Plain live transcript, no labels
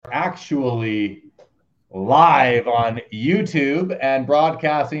actually live on YouTube and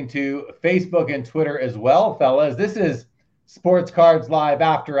broadcasting to Facebook and Twitter as well, fellas. This is Sports Cards Live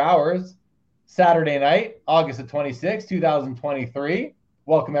After Hours, Saturday night, August the 26th, 2023.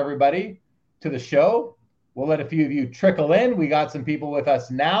 Welcome, everybody, to the show. We'll let a few of you trickle in. We got some people with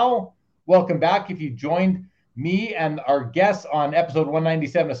us now. Welcome back. If you joined me and our guests on episode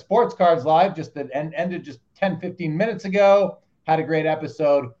 197 of Sports Cards Live, just that ended just 10-15 minutes ago, had a great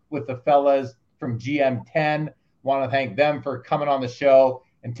episode with the fellas from GM10. Want to thank them for coming on the show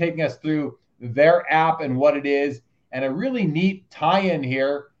and taking us through their app and what it is, and a really neat tie-in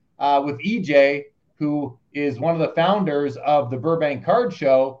here with EJ, who is one of the founders of the Burbank Card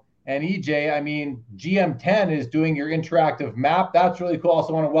Show. And EJ, I mean, GM10 is doing your interactive map. That's really cool.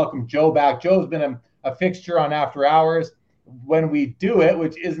 Also want to welcome Joe back. Joe's been a fixture on After Hours when we do it,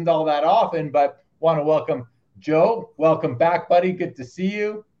 which isn't all that often, but want to welcome Joe. Welcome back, buddy. Good to see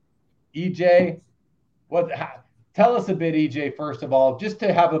you. EJ, tell us a bit, EJ, first of all, just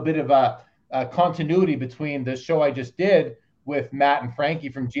to have a bit of a continuity between the show I just did with Matt and Frankie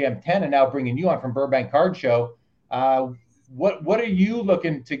from GM10 and now bringing you on from Burbank Card Show. What are you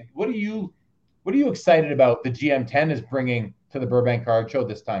looking to? What are you excited about the GM10 is bringing to the Burbank Card Show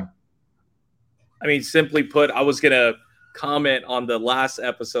this time? I mean, simply put, I was gonna comment on the last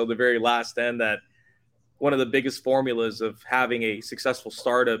episode, the very last end, that one of the biggest formulas of having a successful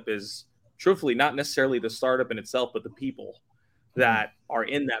startup is, truthfully, not necessarily the startup in itself, but the people that are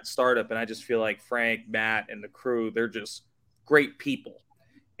in that startup. And I just feel like Frank, Matt, and the crew, they're just great people,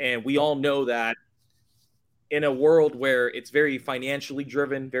 and we all know that. In a world where it's very financially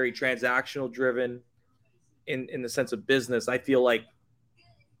driven, very transactional driven in the sense of business, I feel like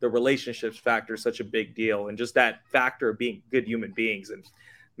the relationships factor is such a big deal. And just that factor of being good human beings. And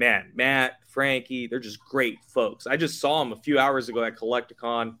man, Matt, Frankie, they're just great folks. I just saw them a few hours ago at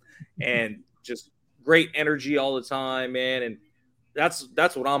Collecticon and just great energy all the time, man. And that's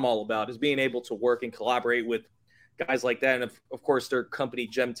what I'm all about, is being able to work and collaborate with guys like that. And of course, their company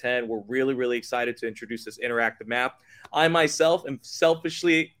GM10, we're really, really excited to introduce this interactive map. I myself am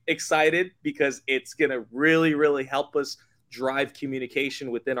selfishly excited because it's going to really, really help us drive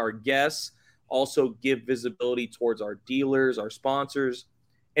communication within our guests, also give visibility towards our dealers, our sponsors,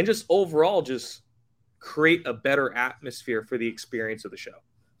 and just overall just create a better atmosphere for the experience of the show.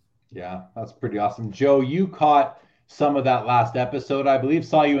 Yeah, that's pretty awesome. Joe, you caught some of that last episode, I believe.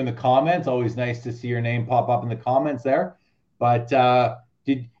 Saw you in the comments. Always nice to see your name pop up in the comments there. But I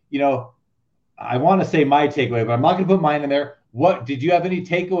want to say my takeaway, but I'm not going to put mine in there. What did you have any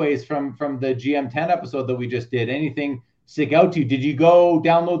takeaways from the GM10 episode that we just did? Anything stick out to you? Did you go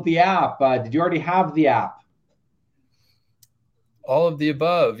download the app? Did you already have the app? All of the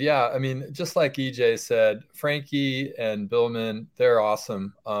above. Yeah. I mean, just like EJ said, Frankie and Billman, they're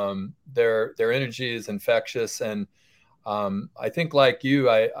awesome. Their energy is infectious. And I think, like you,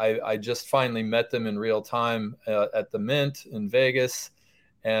 I just finally met them in real time at the Mint in Vegas.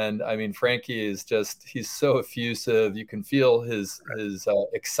 And I mean, Frankie is he's so effusive. You can feel his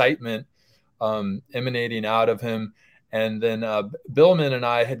excitement emanating out of him. And then Billman and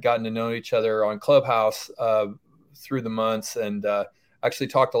I had gotten to know each other on Clubhouse through the months, and actually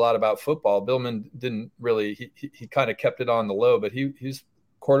talked a lot about football. Billman didn't really, he kind of kept it on the low, but he's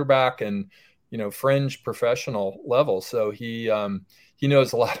quarterback and, fringe professional level. So he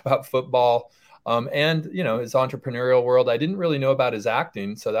knows a lot about football and, his entrepreneurial world. I didn't really know about his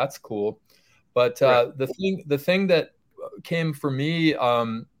acting, so that's cool. But right. The thing that came for me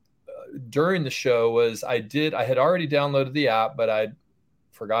during the show was I had already downloaded the app, but I'd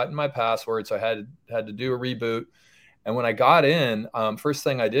forgotten my password. So I had to do a reboot. And when I got in, first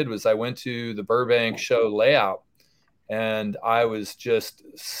thing I did was I went to the Burbank show layout, and I was just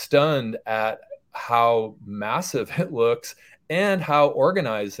stunned at how massive it looks and how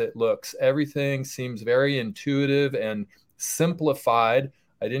organized it looks. Everything seems very intuitive and simplified.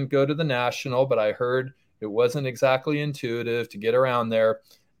 I didn't go to the National, but I heard it wasn't exactly intuitive to get around there.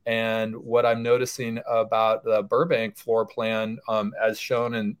 And what I'm noticing about the Burbank floor plan, as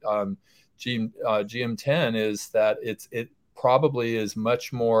shown in GM10, is that it probably is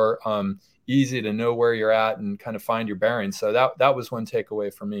much more easy to know where you're at and kind of find your bearings. So that was one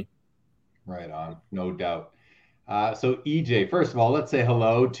takeaway for me. Right on, no doubt. So EJ, first of all, let's say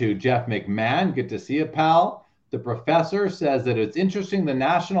hello to Jeff McMahon. Good to see you, pal. The professor says that it's interesting the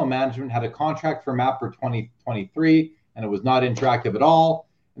national management had a contract for map for 2023, and it was not interactive at all.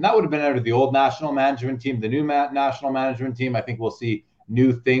 And that would have been under the old national management team. The new national management team, I think we'll see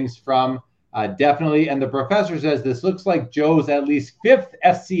new things from, definitely. And the professor says this looks like Joe's at least 5th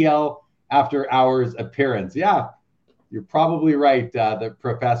SCL after hours appearance. Yeah, You're probably right, the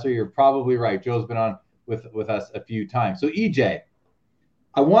professor. You're probably right. Joe's been on with us a few times. So EJ,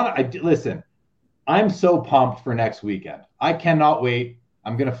 listen. I'm so pumped for next weekend. I cannot wait.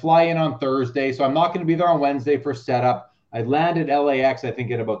 I'm going to fly in on Thursday, so I'm not going to be there on Wednesday for setup. I land at LAX, I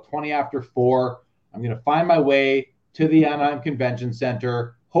think, at about 20 after 4. I'm going to find my way to the Anaheim Convention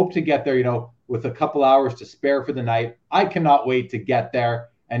Center. Hope to get there, with a couple hours to spare for the night. I cannot wait to get there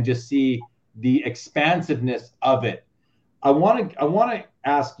and just see the expansiveness of it. I want to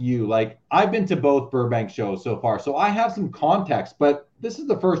ask you, like, I've been to both Burbank shows so far, so I have some context, but this is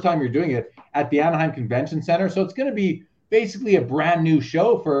the first time you're doing it at the Anaheim Convention Center, so it's going to be basically a brand new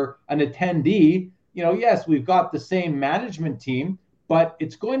show for an attendee. Yes, we've got the same management team, but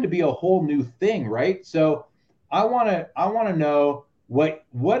it's going to be a whole new thing, right? So I want to know what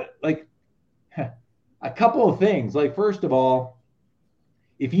like a couple of things. Like, first of all,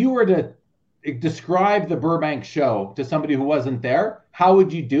 if you were to describe the Burbank show to somebody who wasn't there, how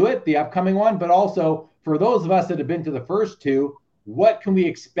would you do it, the upcoming one? But also, for those of us that have been to the first two, what can we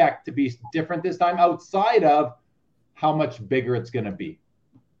expect to be different this time outside of how much bigger it's going to be?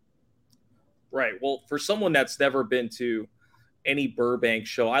 Right. Well, for someone that's never been to any Burbank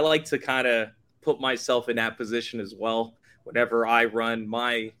show, I like to kind of put myself in that position as well. Whenever I run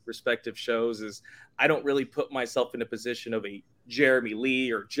my respective shows, is I don't really put myself in a position of a Jeremy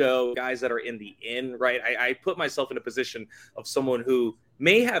Lee or Joe, guys that are in the in, right? I put myself in a position of someone who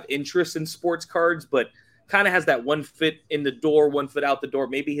may have interest in sports cards, but kind of has that one foot in the door, one foot out the door.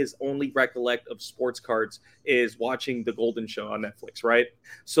 Maybe his only recollect of sports cards is watching The Golden Show on Netflix, right?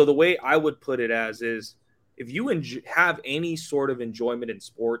 So the way I would put it is if you have any sort of enjoyment in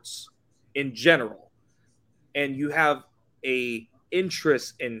sports in general, and you have a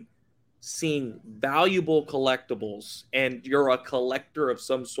interest in seeing valuable collectibles and you're a collector of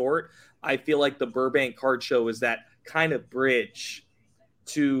some sort, I feel like the Burbank Card Show is that kind of bridge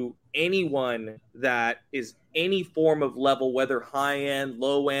to anyone that is any form of level, whether high end,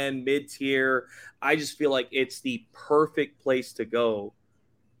 low end, mid tier. I just feel like it's the perfect place to go,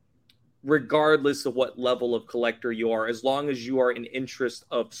 regardless of what level of collector you are, as long as you are in interest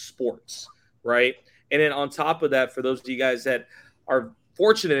of sports, right? And then on top of that, for those of you guys that are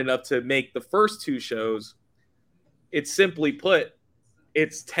fortunate enough to make the first two shows, it's simply put,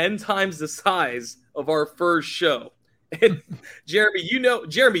 it's 10 times the size of our first show. And Jeremy,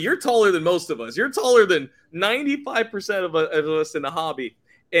 you're taller than most of us. You're taller than 95% of us in the hobby.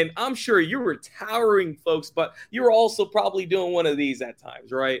 And I'm sure you were towering folks, but you were also probably doing one of these at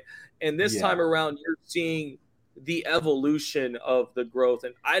times, right? And this time around, you're seeing the evolution of the growth.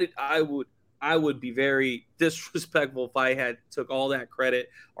 And I would be very disrespectful if I took all that credit.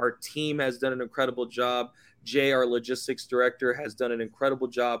 Our team has done an incredible job. Jay, our logistics director, has done an incredible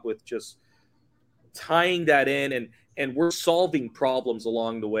job with just tying that in, and we're solving problems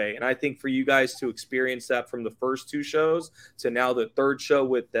along the way. And I think for you guys to experience that from the first two shows to now the third show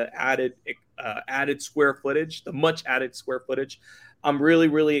with the added square footage, the much added square footage, I'm really,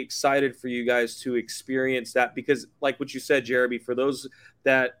 really excited for you guys to experience that, because like what you said, Jeremy, for those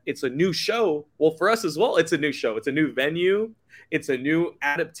that it's a new show, well, for us as well, it's a new show. It's a new venue. It's a new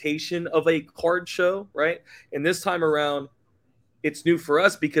adaptation of a card show, right? And this time around, it's new for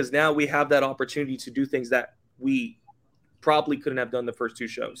us because now we have that opportunity to do things that we probably couldn't have done the first two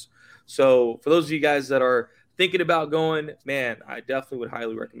shows. So for those of you guys that are thinking about going, man, I definitely would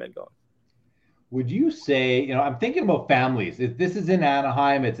highly recommend going. Would you say, I'm thinking about families. This is in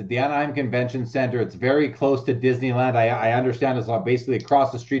Anaheim. It's at the Anaheim Convention Center. It's very close to Disneyland. I understand it's basically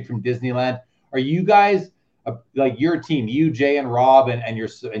across the street from Disneyland. Are you guys, like your team, you, Jay, and Rob, and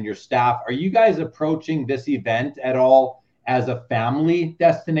your staff, are you guys approaching this event at all as a family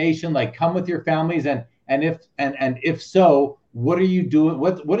destination? Like, come with your families, and if so, what are you doing?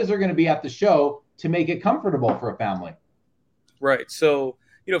 What is there going to be at the show to make it comfortable for a family? Right. So,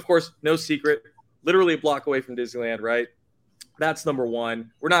 of course, no secret. Literally a block away from Disneyland, right? That's number one.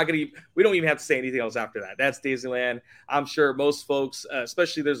 We don't even have to say anything else after that. That's Disneyland. I'm sure most folks,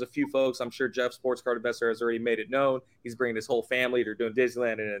 especially there's a few folks, I'm sure Jeff, Sports Card Investor, has already made it known. He's bringing his whole family. They're doing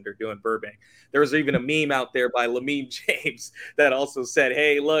Disneyland and they're doing Burbank. There was even a meme out there by Lamine James that also said,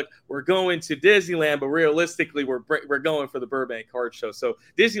 hey, look, we're going to Disneyland, but realistically, we're going for the Burbank Card Show. So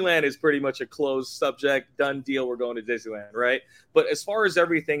Disneyland is pretty much a closed subject, done deal. We're going to Disneyland, right? But as far as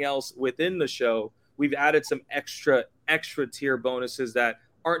everything else within the show, we've added some extra tier bonuses that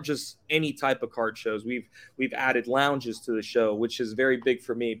aren't just any type of card shows. We've added lounges to the show, which is very big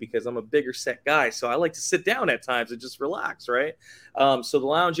for me because I'm a bigger set guy. So I like to sit down at times and just relax, right? So the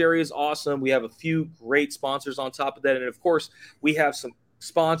lounge area is awesome. We have a few great sponsors on top of that. And of course, we have some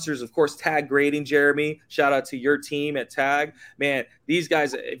sponsors, of course, Tag Grading, Jeremy. Shout out to your team at Tag. Man, these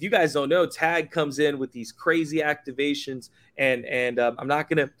guys, if you guys don't know, Tag comes in with these crazy activations, and I'm not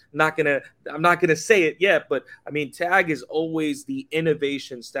gonna say it yet, but I mean, Tag is always the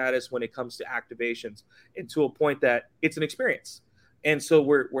innovation status when it comes to activations, and to a point that it's an experience. And so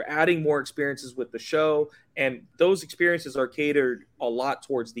we're adding more experiences with the show, and those experiences are catered a lot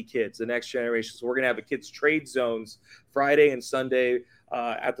towards the kids, the next generation. So we're going to have a kids trade zones Friday and Sunday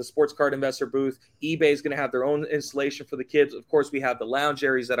at the Sports Card Investor booth. eBay is going to have their own installation for the kids. Of course, we have the lounge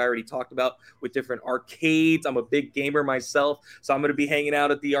areas that I already talked about with different arcades. I'm a big gamer myself, so I'm going to be hanging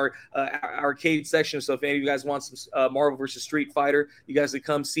out at the arcade section. So if any of you guys want some Marvel vs. Street Fighter, you guys can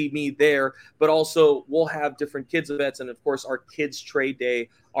come see me there. But also, we'll have different kids events, and of course, our kids trade day,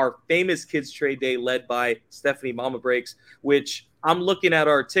 our famous kids trade day led by Stephanie Mama Breaks, which I'm looking at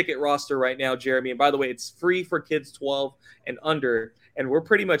our ticket roster right now, Jeremy. And by the way, it's free for kids 12 and under. And we're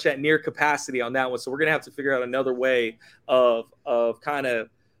pretty much at near capacity on that one. So we're going to have to figure out another way of kind of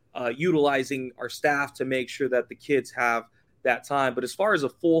utilizing our staff to make sure that the kids have that time. But as far as a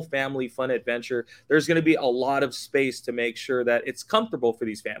full family fun adventure, there's going to be a lot of space to make sure that it's comfortable for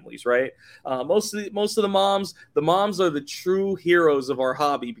these families, right? Most of the moms are the true heroes of our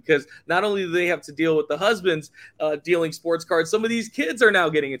hobby, because not only do they have to deal with the husbands dealing sports cards, some of these kids are now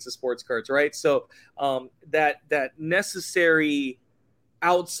getting into sports cards, right? So that we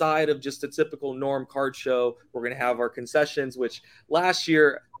outside of just a typical norm card show, we're going to have our concessions, which last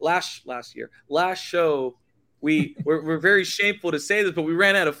show, we're very shameful to say this, but we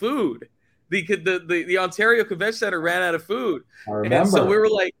ran out of food. The Ontario Convention Center ran out of food. I remember. And so we were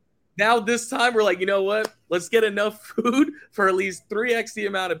like, now this time we're like, you know what? Let's get enough food for at least 3x the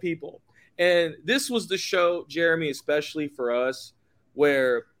amount of people. And this was the show, Jeremy, especially for us,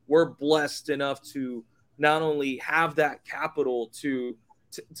 where we're blessed enough to not only have that capital to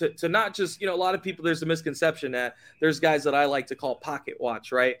not just, a lot of people, there's a misconception that there's guys that I like to call pocket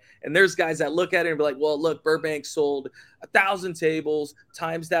watch, right? And there's guys that look at it and be like, well, look, Burbank sold 1,000 tables,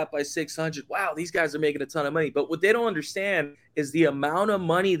 times that by 600. Wow, these guys are making a ton of money. But what they don't understand is the amount of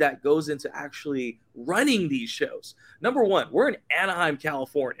money that goes into actually running these shows. Number one, we're in Anaheim,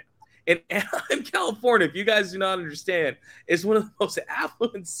 California. In Anaheim, California, if you guys do not understand, is one of the most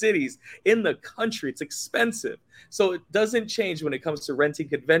affluent cities in the country. It's expensive. So it doesn't change when it comes to renting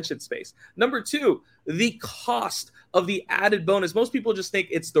convention space. Number two, the cost of the added bonus. Most people just think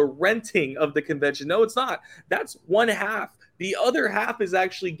it's the renting of the convention. No, it's not. That's one half. The other half is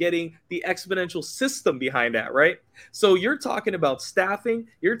actually getting the exponential system behind that, right? So you're talking about staffing,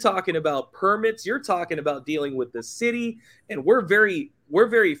 you're talking about permits, you're talking about dealing with the city, and we're very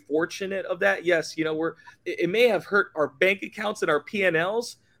fortunate of that. Yes, it may have hurt our bank accounts and our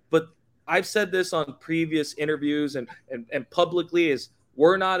P&Ls, but I've said this on previous interviews and publicly, is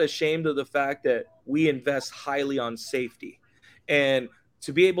we're not ashamed of the fact that we invest highly on safety. And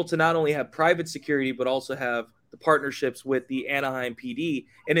to be able to not only have private security, but also have the partnerships with the Anaheim PD.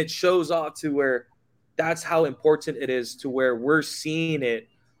 And it shows off to where that's how important it is, to where we're seeing it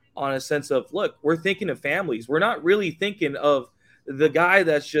on a sense of, look, we're thinking of families. We're not really thinking of the guy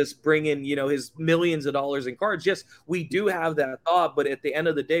that's just bringing, his millions of dollars in cards. Yes, we do have that thought, but at the end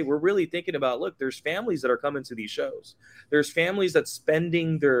of the day, we're really thinking about, look, there's families that are coming to these shows. There's families that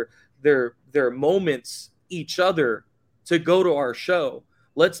spending their moments each other to go to our show.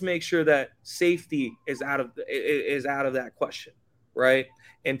 Let's make sure that safety is out of that question, right?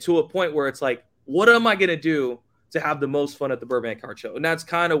 And to a point where it's like, what am I going to do to have the most fun at the Burbank Card Show? And that's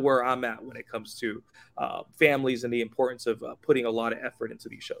kind of where I'm at when it comes to families and the importance of putting a lot of effort into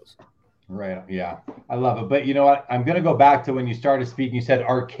these shows. Right. Yeah, I love it. But you know what? I'm going to go back to when you started speaking. You said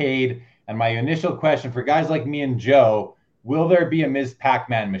arcade. And my initial question for guys like me and Joe, will there be a Ms.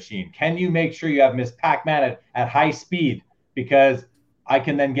 Pac-Man machine? Can you make sure you have Ms. Pac-Man at high speed? Because I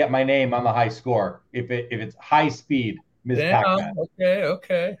can then get my name on the high score if it's high speed, Ms. Pac-Man.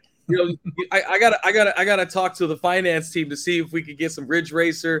 Okay. I gotta talk to the finance team to see if we could get some Ridge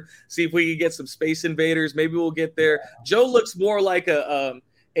Racer, see if we could get some Space Invaders. Maybe we'll get there. Joe looks more like a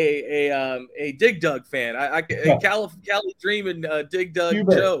Dig Dug fan. Cali Dream and Dig Dug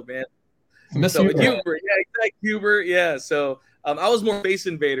Hubert. Joe, man. So Hubert. Exactly, Hubert. Yeah. So I was more Space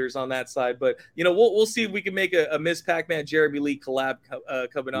Invaders on that side, but we'll see if we can make a Miss Pac-Man Jeremy Lee collab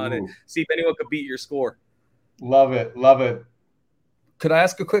coming on and see if anyone could beat your score. Love it. Could I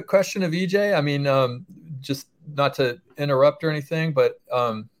ask a quick question of EJ? I mean, just not to interrupt or anything, but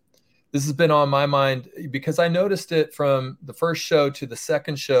this has been on my mind because I noticed it from the first show to the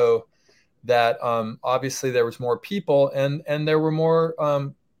second show that obviously there was more people and there were more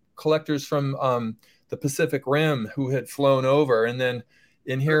collectors from the Pacific Rim who had flown over. And then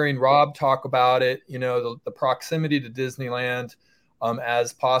in hearing Rob talk about it, the proximity to Disneyland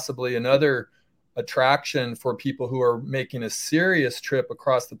as possibly another attraction for people who are making a serious trip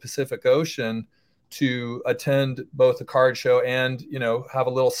across the Pacific Ocean to attend both the card show and, have a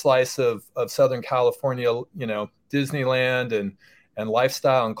little slice of Southern California, Disneyland and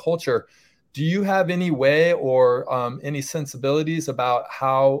lifestyle and culture. Do you have any way or any sensibilities about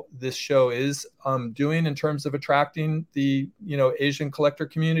how this show is doing in terms of attracting the, Asian collector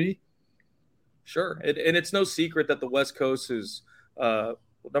community? Sure. And it's no secret that the West Coast is,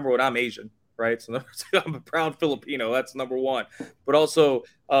 number one, I'm Asian, right? So number two, I'm a proud Filipino. That's number one. But also,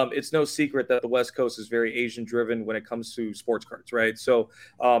 it's no secret that the West Coast is very Asian driven when it comes to sports cards, right? So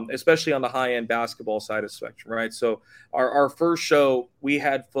especially on the high end basketball side of the spectrum, right? So our first show, we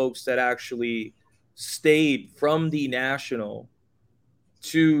had folks that actually stayed from the National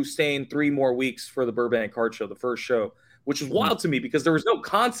to staying 3 more weeks for the Burbank Card Show, the first show, which is wild to me because there was no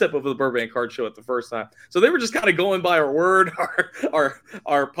concept of the Burbank Card Show at the first time. So they were just kind of going by our word,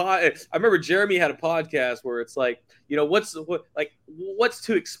 our pod. I remember Jeremy had a podcast where it's like, what's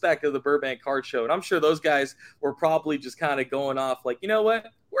to expect of the Burbank Card Show? And I'm sure those guys were probably just kind of going off like, you know what?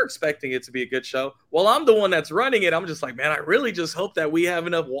 We're expecting it to be a good show. Well, I'm the one that's running it. I'm just like, man, I really just hope that we have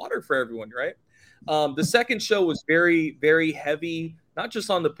enough water for everyone, right? The second show was very, very heavy, not just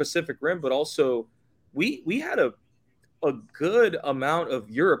on the Pacific Rim, but also we had a good amount of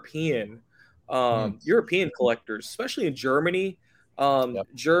European collectors, especially in Germany.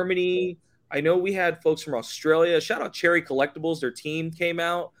 Germany, I know we had folks from Australia. Shout out Cherry Collectibles. Their team came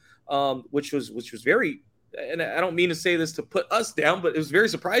out, which was very, and I don't mean to say this to put us down, but it was very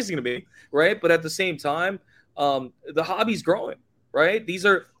surprising to me, right? But at the same time, the hobby's growing, right? These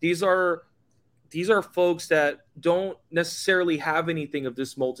are folks that don't necessarily have anything of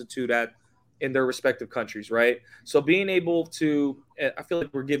this multitude in their respective countries, right? So being able to, I feel like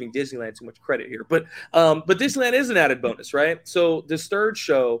we're giving Disneyland too much credit here, but Disneyland is an added bonus, right? So this third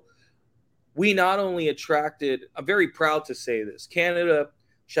show, we not only attracted, I'm very proud to say this, Canada,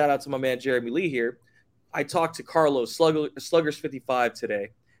 shout out to my man Jeremy Lee here. I talked to Carlos, Sluggers 55 today,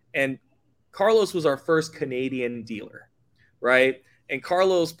 and Carlos was our first Canadian dealer, right? And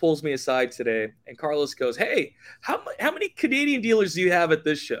Carlos pulls me aside today, and Carlos goes, hey, how many Canadian dealers do you have at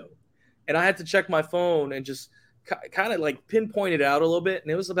this show? And I had to check my phone and just kind of like pinpoint it out a little bit.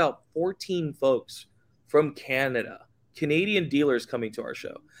 And it was about 14 folks from Canada, Canadian dealers coming to our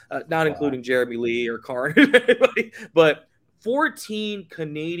show, not including Jeremy Lee or Karn, but 14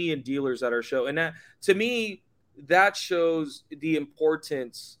 Canadian dealers at our show. And that, to me, that shows the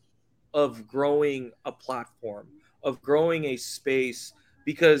importance of growing a platform, of growing a space,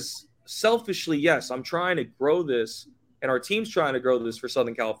 because selfishly, yes, I'm trying to grow this. And our team's trying to grow this for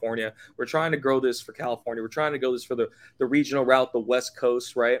Southern California. We're trying to grow this for California. We're trying to grow this for the regional route, the West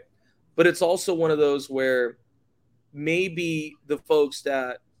Coast, right? But it's also one of those where maybe the folks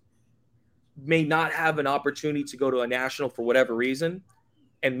that may not have an opportunity to go to a national for whatever reason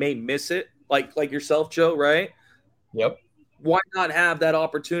and may miss it, like yourself, Joe, right? Yep. Why not have that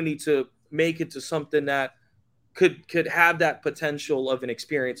opportunity to make it to something that could have that potential of an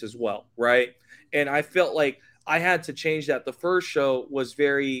experience as well, right? And I felt like I had to change that. The first show was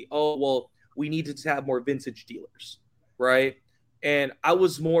very, we needed to have more vintage dealers, right? And I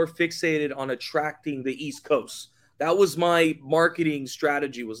was more fixated on attracting the East Coast. That was my marketing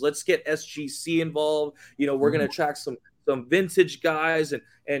strategy, was let's get SGC involved. We're going to attract some vintage guys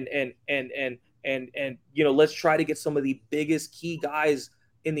and let's try to get some of the biggest key guys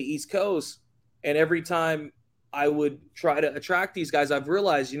in the East Coast. And every time I would try to attract these guys, I've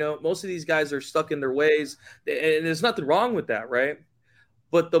realized, most of these guys are stuck in their ways, and there's nothing wrong with that, right?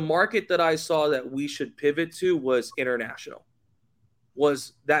 But the market that I saw that we should pivot to was international,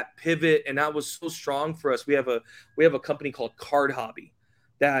 was that pivot. And that was so strong for us. We have a company called Card Hobby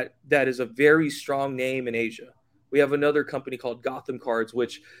that is a very strong name in Asia. We have another company called Gotham Cards,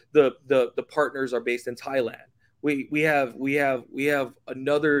 which the partners are based in Thailand. We have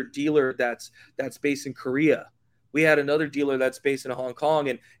another dealer that's based in Korea. We had another dealer that's based in Hong Kong.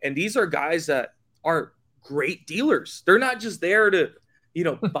 And these are guys that are great dealers. They're not just there to,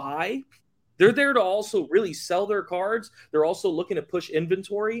 buy. They're there to also really sell their cards. They're also looking to push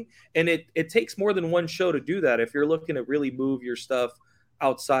inventory. And it takes more than one show to do that if you're looking to really move your stuff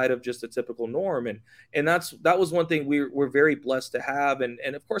outside of just a typical norm. And that was one thing we're very blessed to have. And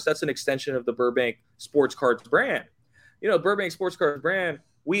of course, that's an extension of the Burbank Sports Cards brand. Burbank Sports Cards brand,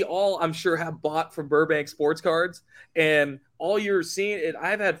 we all, I'm sure, have bought from Burbank Sports Cards, and all you're seeing, and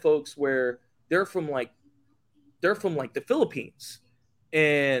I've had folks where they're from like the Philippines,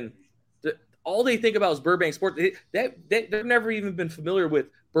 and all they think about is Burbank sports. They've never even been familiar with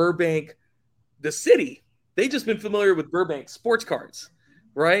Burbank, the city. They just been familiar with Burbank sports cards,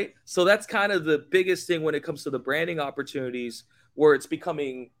 right? So that's kind of the biggest thing when it comes to the branding opportunities, where it's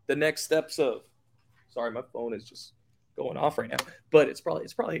becoming the next steps of. Sorry, my phone is just going off right now, but it's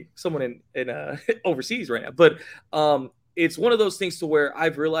probably someone in overseas right now. But it's one of those things to where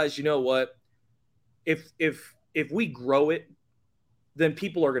I've realized, you know what, if we grow it, then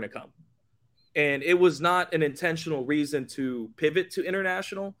people are going to come. And it was not an intentional reason to pivot to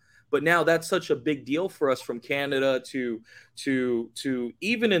international, but now that's such a big deal for us, from Canada to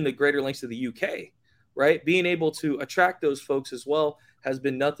even in the greater lengths of the UK, right? Being able to attract those folks as well has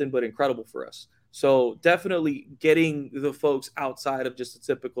been nothing but incredible for us. So definitely getting the folks outside of just a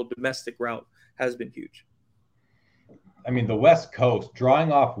typical domestic route has been huge. I mean, the West Coast,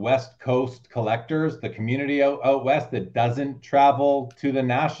 drawing off West Coast collectors, the community out west that doesn't travel to the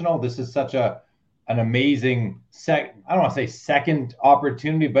national. This is such an amazing I don't want to say second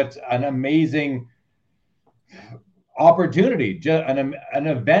opportunity, but an amazing opportunity, an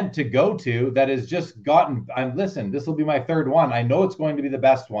event to go to that has just gotten. Listen, this will be my third one. I know it's going to be the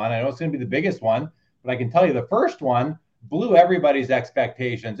best one. I know it's going to be the biggest one, but I can tell you the first one blew everybody's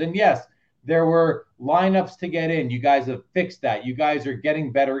expectations. And yes, there were lineups to get in. You guys have fixed that. You guys are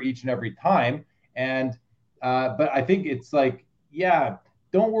getting better each and every time. And but I think it's like, yeah,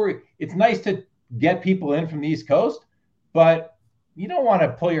 don't worry. It's nice to get people in from the East Coast, but you don't want to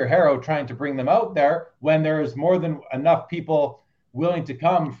pull your hair out trying to bring them out there when there's more than enough people willing to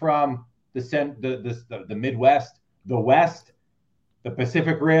come from the Midwest, the West, the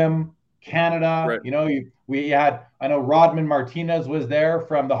Pacific Rim, Canada. Right. You know, I know Rodman Martinez was there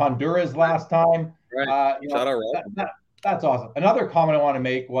from the Honduras last time. Right. Shout out Rod. That's awesome. Another comment I want to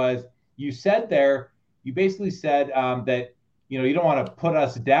make was you basically said that, you know, you don't want to put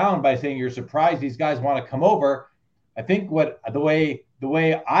us down by saying you're surprised these guys want to come over. I think the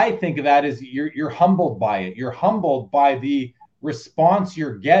way I think of that is you're humbled by it. You're humbled by the response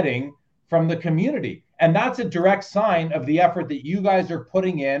you're getting from the community. And that's a direct sign of the effort that you guys are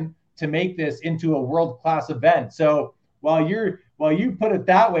putting in to make this into a world-class event. So while you put it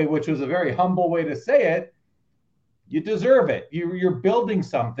that way, which was a very humble way to say it, you deserve it. You're building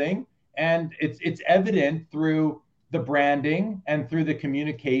something, and it's evident through the branding and through the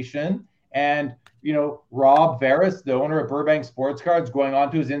communication. And, you know, Rob Veras, the owner of Burbank Sports Cards, going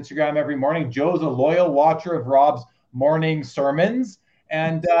onto his Instagram every morning. Joe's a loyal watcher of Rob's morning sermons.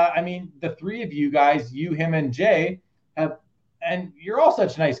 And I mean, the three of you guys, you, him, and Jay, and you're all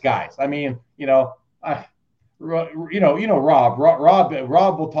such nice guys. I mean, you know, Rob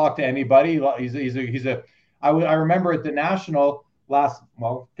will talk to anybody. I remember at the National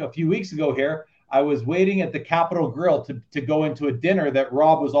a few weeks ago here, I was waiting at the Capitol Grill to go into a dinner that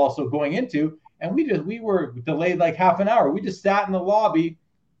Rob was also going into. And we were delayed like half an hour. We just sat in the lobby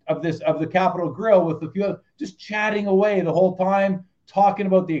of the Capitol Grill with a few others, just chatting away the whole time, talking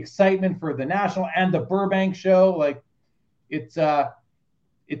about the excitement for the National and the Burbank show. Like, it's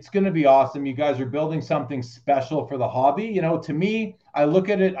going to be awesome. You guys are building something special for the hobby. You know, to me, I look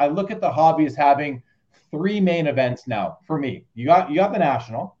at the hobby as having three main events now for me. You got the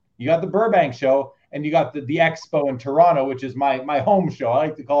National, you got the Burbank show, and you got the Expo in Toronto, which is my home show. I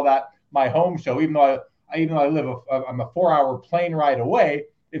like to call that my home show, even though I'm a 4-hour plane ride away.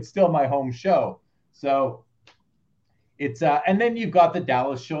 It's still my home show. So it's and then you've got the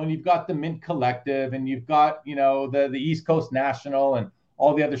Dallas show, and you've got the Mint Collective, and you've got, you know, the East Coast National, and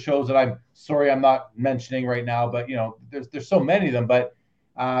all the other shows that I'm sorry I'm not mentioning right now. But, you know, there's so many of them. But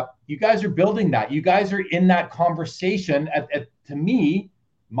you guys are building that. You guys are in that conversation. To me,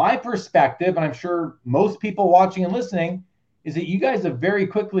 my perspective, and I'm sure most people watching and listening, is that you guys have very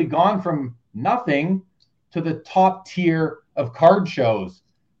quickly gone from nothing to the top tier of card shows.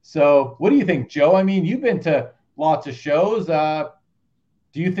 So what do you think, Joe? I mean, you've been to lots of shows.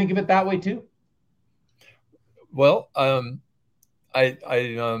 Do you think of it that way too? Well, I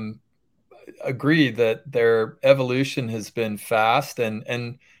agree that their evolution has been fast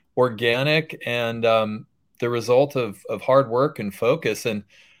and organic, and the result of hard work and focus. And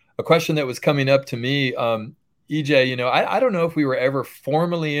a question that was coming up to me, EJ, you know, I don't know if we were ever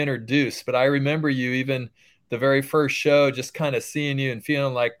formally introduced, but I remember you, even the very first show, just kind of seeing you and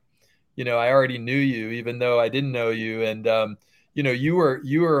feeling like, you know, I already knew you, even though I didn't know you. And, you know, you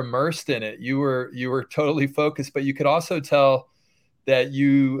were immersed in it. You were totally focused, but you could also tell that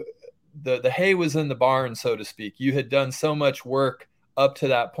the hay was in the barn, so to speak. You had done so much work up to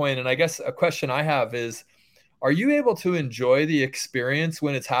that point. And I guess a question I have is, are you able to enjoy the experience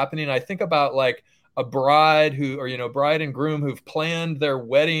when it's happening? I think about like a bride bride and groom who've planned their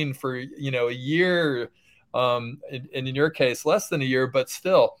wedding for, a year, and in your case, less than a year, but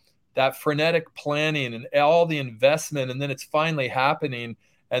still that frenetic planning and all the investment, and then it's finally happening.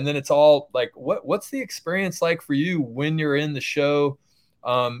 And then it's all like, what's the experience like for you when you're in the show?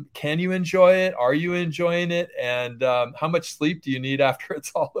 Can you enjoy it? Are you enjoying it? And how much sleep do you need after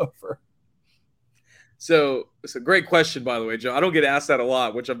it's all over? So it's a great question, by the way, Joe. I don't get asked that a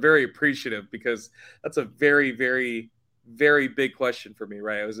lot, which I'm very appreciative, because that's a very, very, very big question for me,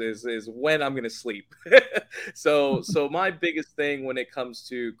 right? Is when I'm going to sleep. So my biggest thing when it comes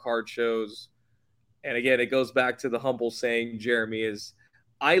to card shows, and again, it goes back to the humble saying, Jeremy, is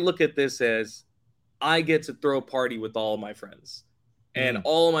I look at this as I get to throw a party with all of my friends. And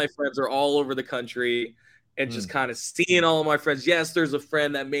all of my friends are all over the country, and just kind of seeing all of my friends. Yes, there's a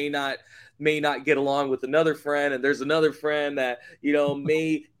friend that may not get along with another friend, and there's another friend that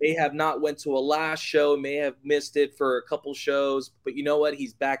may have not went to a last show, may have missed it for a couple shows, but you know what?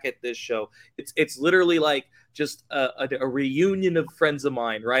 He's back at this show. It's literally like just a reunion of friends of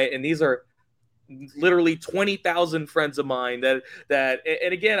mine, right? And these are literally 20,000 friends of mine that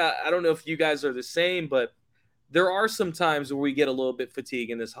and again, I don't know if you guys are the same, but there are some times where we get a little bit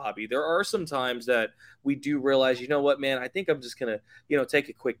fatigued in this hobby. There are some times that we do realize, you know what, man, I think I'm just going to, take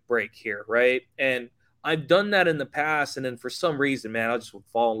a quick break here. Right. And I've done that in the past. And then for some reason, man, I just would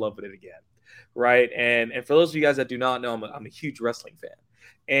fall in love with it again. Right. And for those of you guys that do not know, I'm a huge wrestling fan.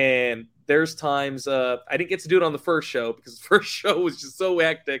 And there's times I didn't get to do it on the first show because the first show was just so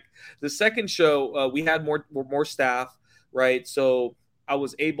hectic. The second show, we had more staff, right? So I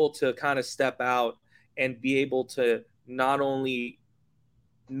was able to kind of step out and be able to not only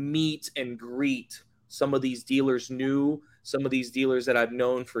meet and greet some of these dealers some of these dealers that I've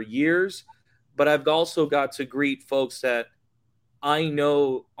known for years, but I've also got to greet folks that I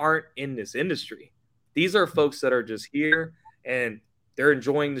know aren't in this industry. These are folks that are just here and they're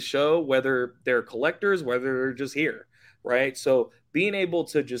enjoying the show, whether they're collectors, whether they're just here, right? So being able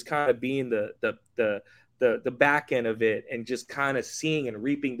to just kind of be in the back end of it and just kind of seeing and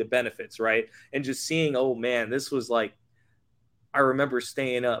reaping the benefits, right? And just seeing, oh man, this was like, I remember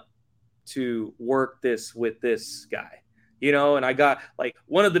staying up to work this with this guy, and I got like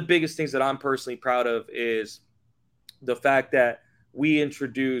one of the biggest things that I'm personally proud of is the fact that we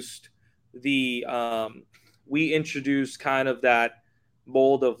introduced kind of that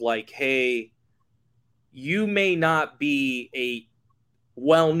mold of like, hey, you may not be a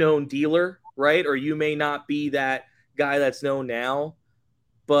well-known dealer, right? Or you may not be that guy that's known now,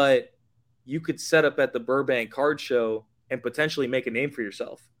 but you could set up at the Burbank card show and potentially make a name for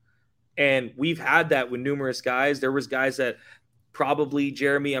yourself. And we've had that with numerous guys. There was guys that probably,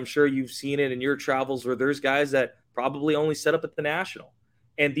 Jeremy, I'm sure you've seen it in your travels, where there's guys that probably only set up at the National.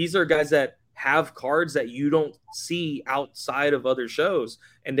 And these are guys that have cards that you don't see outside of other shows.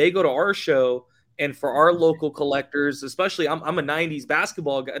 And they go to our show. And for our local collectors, especially, I'm a 90s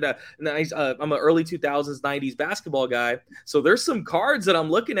basketball guy. I'm an early 2000s, 90s basketball guy. So there's some cards that I'm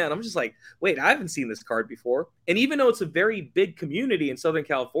looking at. I'm just like, wait, I haven't seen this card before. And even though it's a very big community in Southern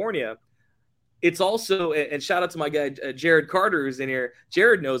California, it's also, and shout out to my guy, Jared Carter, who's in here.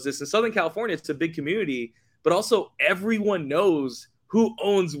 Jared knows this. In Southern California, it's a big community, but also everyone knows who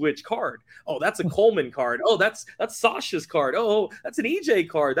owns which card. Oh, that's a Coleman card. Oh, that's Sasha's card. Oh, that's an EJ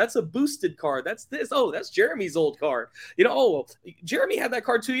card. That's a boosted card. That's this. Oh, that's Jeremy's old card. Oh, Jeremy had that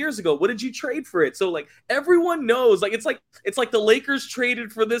card 2 years ago. What did you trade for it? So like everyone knows, like it's like the Lakers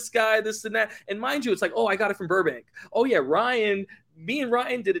traded for this guy, this and that. And mind you, it's like, oh, I got it from Burbank. Oh yeah, me and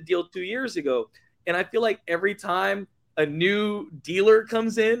Ryan did a deal 2 years ago. And I feel like every time a new dealer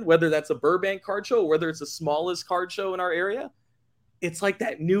comes in, whether that's a Burbank card show or whether it's the smallest card show in our area, it's like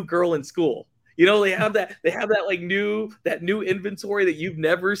that new girl in school. They have that like new inventory that you've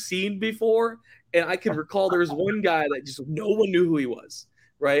never seen before. And I can recall there was one guy that just no one knew who he was,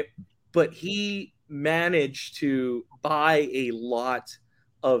 right? But he managed to buy a lot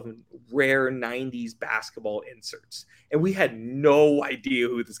of rare 90s basketball inserts. And we had no idea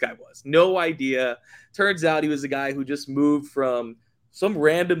who this guy was. No idea. Turns out he was a guy who just moved from some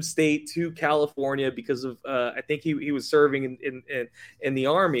random state to California because of I think he was serving in the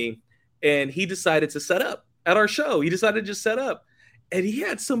Army, and he decided to set up at our show. He decided to just set up, and he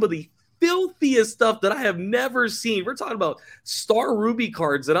had some of the filthiest stuff that I have never seen. We're talking about Star Ruby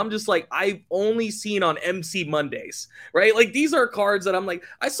cards that I'm just like, I've only seen on MC Mondays, right? Like these are cards that I'm like,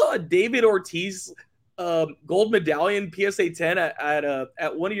 I saw a David Ortiz gold medallion PSA 10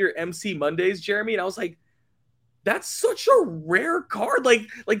 at one of your MC Mondays, Jeremy, and I was like, that's such a rare card. Like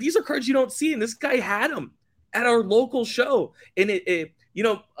these are cards you don't see. And this guy had them at our local show. And it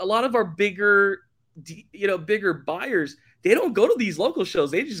a lot of our bigger bigger buyers, they don't go to these local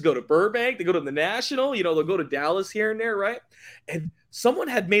shows. They just go to Burbank. They go to the National. They'll go to Dallas here and there, right? And someone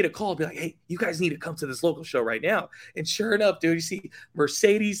had made a call, be like, "Hey, you guys need to come to this local show right now." And sure enough, dude, you see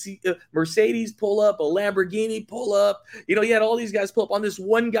Mercedes pull up, a Lamborghini pull up. You had all these guys pull up on this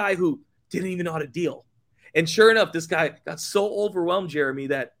one guy who didn't even know how to deal. And sure enough, this guy got so overwhelmed, Jeremy,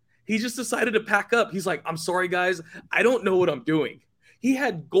 that he just decided to pack up. He's like, "I'm sorry, guys. I don't know what I'm doing." He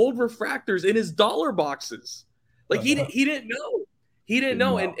had gold refractors in his dollar boxes. Like he didn't know. He didn't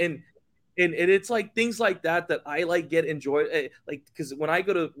know. And it's like things like that I like get enjoyed. Like, because when I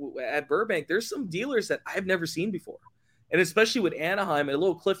go at Burbank, there's some dealers that I've never seen before. And especially with Anaheim, a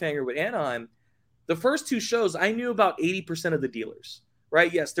little cliffhanger with Anaheim, the first 2 shows, I knew about 80% of the dealers,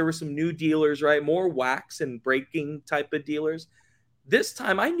 right? Yes, there were some new dealers, right? More wax and breaking type of dealers. This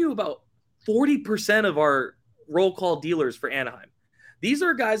time I knew about 40% of our roll call dealers for Anaheim. These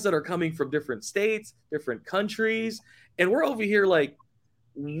are guys that are coming from different states, different countries, and we're over here like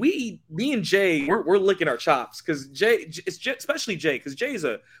me and Jay, we're licking our chops because especially Jay, because Jay is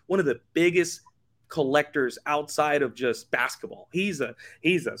one of the biggest collectors outside of just basketball. He's a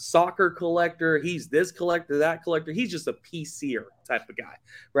soccer collector. He's this collector, that collector. He's just a PCer type of guy,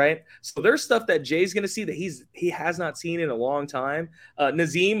 right? So there's stuff that Jay's going to see that he has not seen in a long time.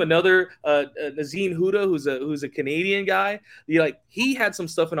 Nazim, another Nazim Huda, who's a Canadian guy. He had some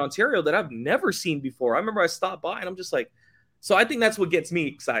stuff in Ontario that I've never seen before. I remember I stopped by and I'm just like, so I think that's what gets me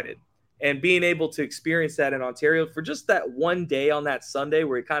excited. And being able to experience that in Ontario for just that one day on that Sunday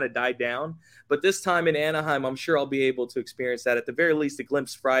where it kind of died down. But this time in Anaheim, I'm sure I'll be able to experience that. At the very least, a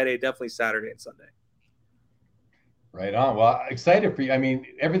glimpse Friday, definitely Saturday and Sunday. Right on. Well, excited for you. I mean,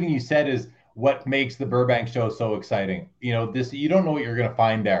 everything you said is what makes the Burbank show so exciting. You don't know what you're going to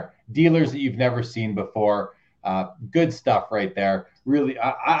find there. Dealers that you've never seen before. Good stuff right there. Really,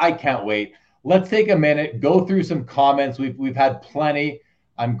 I can't wait. Let's take a minute, go through some comments. We've had plenty.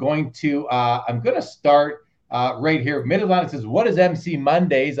 I'm going to start right here. Mid-Atlantic says, "What is MC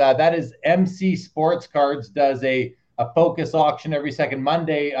Mondays?" That is MC Sports Cards does a focus auction every second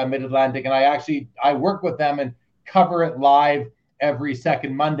Monday, Mid-Atlantic, and I work with them and cover it live every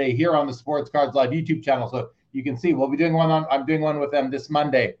second Monday here on the Sports Cards Live YouTube channel. So you can see I'm doing one with them this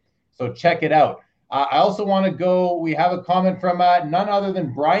Monday. So check it out. I also want to go. We have a comment from none other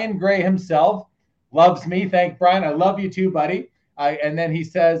than Brian Gray himself. Loves me. Thank Brian. I love you too, buddy. And then he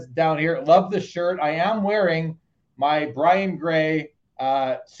says down here, "Love the shirt. I am wearing my Brian Gray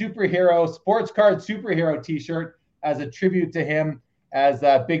sports card superhero t-shirt as a tribute to him, as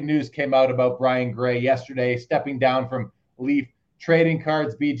big news came out about Brian Gray yesterday, stepping down from Leaf Trading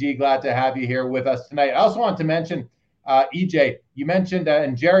Cards. BG, glad to have you here with us tonight. I also want to mention, EJ, you mentioned,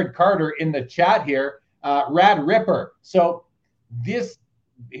 and Jared Carter in the chat here, Rad Ripper. So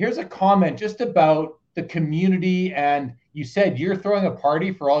here's a comment just about the community, and you said you're throwing a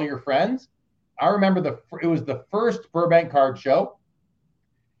party for all your friends. I remember it was the first Burbank Card Show.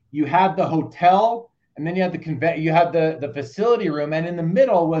 You had the hotel, and then you had the facility room, and in the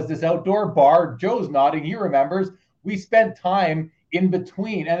middle was this outdoor bar. Joe's nodding, he remembers. We spent time in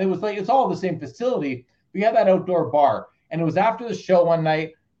between, and it was like it's all the same facility. We had that outdoor bar, and it was after the show one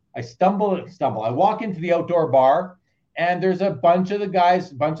night. I walk into the outdoor bar, and there's a bunch of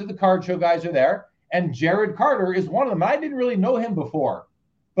the card show guys are there. And Jared Carter is one of them. I didn't really know him before,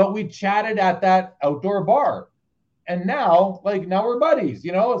 but we chatted at that outdoor bar. And now we're buddies.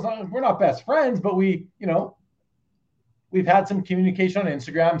 We're not best friends, but we've had some communication on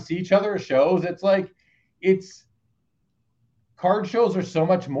Instagram, see each other at shows. Card shows are so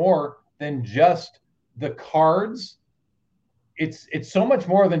much more than just the cards. It's so much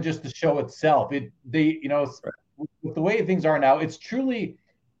more than just the show itself. With the way things are now, it's truly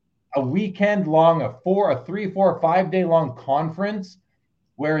a weekend long, a 3, 4, 5 day long conference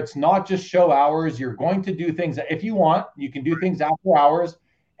where it's not just show hours. You're going to do things if you want. You can do things after hours,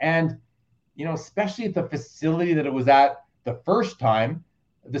 and especially at the facility that it was at the first time,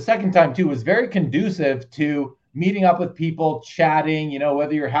 the second time too was very conducive to meeting up with people, chatting.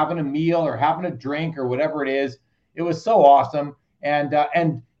 Whether you're having a meal or having a drink or whatever it is, it was so awesome.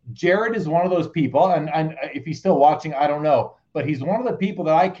 And Jared is one of those people, and if he's still watching, I don't know. But he's one of the people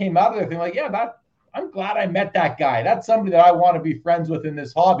that I came out of there thinking I'm glad I met that guy. That's somebody that I want to be friends with in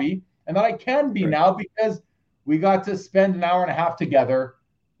this hobby, and that I can be now because we got to spend an hour and a half together,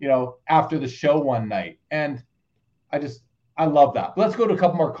 after the show one night. And I love that. Let's go to a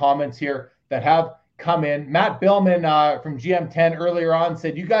couple more comments here that have come in. Matt Billman from GM10 earlier on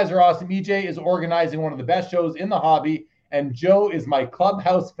said, "You guys are awesome. EJ is organizing one of the best shows in the hobby, and Joe is my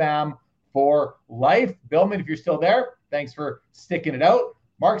clubhouse fam for life." Billman, if you're still there, thanks for sticking it out.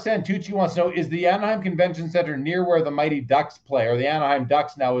 Mark Santucci wants to know, is the Anaheim Convention Center near where the Mighty Ducks play, or the Anaheim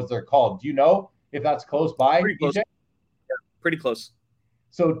Ducks now as they're called? Do you know if that's close by? Pretty close. EJ? Yeah, pretty close.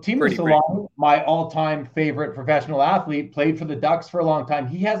 So Timo Solani, my all-time favorite professional athlete, played for the Ducks for a long time.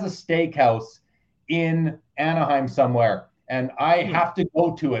 He has a steakhouse in Anaheim somewhere, and I have to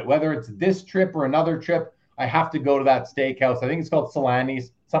go to it. Whether it's this trip or another trip, I have to go to that steakhouse. I think it's called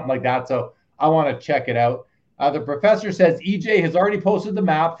Solani's, something like that. So I want to check it out. The professor says EJ has already posted the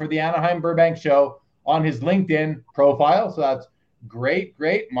map for the Anaheim Burbank show on his LinkedIn profile. So that's great.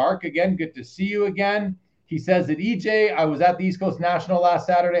 Mark, again, good to see you again. He says that EJ, I was at the East Coast National last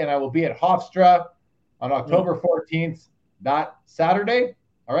Saturday, and I will be at Hofstra on October 14th, that Saturday.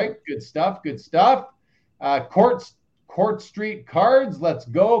 All right, good stuff. Court Street Cards, let's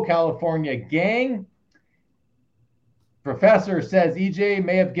go, California gang. Professor says EJ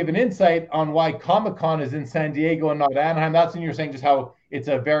may have given insight on why Comic-Con is in San Diego and not Anaheim. That's when you're saying just how it's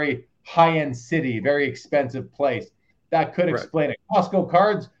a very high-end city, very expensive place. That could explain it. Costco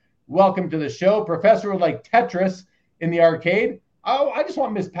Cards, welcome to the show. Professor would like Tetris in the arcade. Oh, I just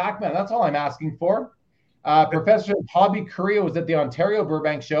want Miss Pac-Man. That's all I'm asking for. Professor Hobby Korea was at the Ontario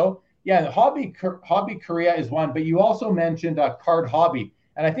Burbank show. Yeah, Hobby Korea is one, but you also mentioned Card Hobby.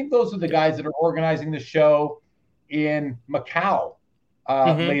 And I think those are the guys that are organizing the show in Macau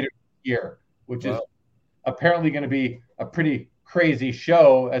later this year, which is apparently going to be a pretty crazy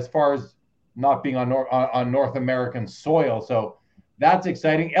show as far as not being on North American soil. So that's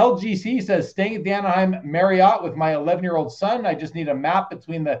exciting. LGC says, staying at the Anaheim Marriott with my 11-year-old son. I just need a map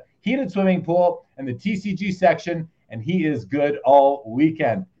between the heated swimming pool and the TCG section, and he is good all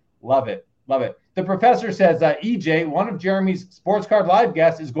weekend. Love it. The professor says, EJ, one of Jeremy's Sports Card Live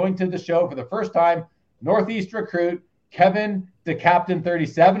guests, is going to the show for the first time. Northeast recruit Kevin, the Captain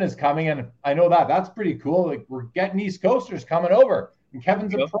 37, is coming, and I know that's pretty cool. Like, we're getting East Coasters coming over, and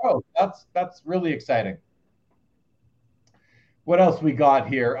Kevin's a pro. That's really exciting. What else we got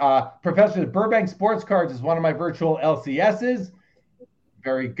here? Professor, Burbank Sports Cards is one of my virtual LCSs.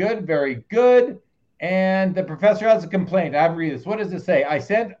 Very good. And the professor has a complaint. I have to read this. What does it say? I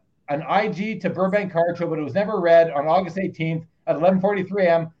sent an IG to Burbank Card Show, but it was never read on August 18th at 11:43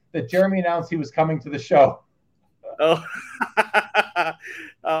 a.m. that Jeremy announced he was coming to the show. Oh,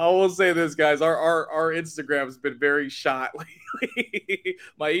 I will say this, guys. Our Instagram has been very shot lately.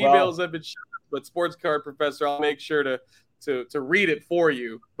 My emails have been shot, but Sports Card Professor, I'll make sure to read it for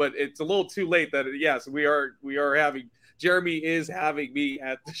you. But it's a little too late. Yes, we are having. Jeremy is having me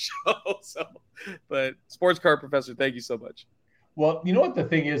at the show. So, but Sports Card Professor, thank you so much. Well, you know what the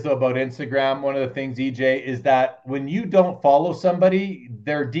thing is, though, about Instagram? One of the things, EJ, is that when you don't follow somebody,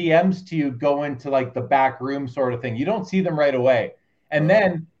 their DMs to you go into like the back room sort of thing. You don't see them right away. And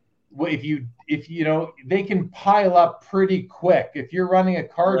then if you know, they can pile up pretty quick. If you're running a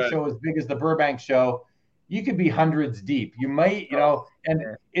card show as big as the Burbank show, you could be hundreds deep. You might, you know, and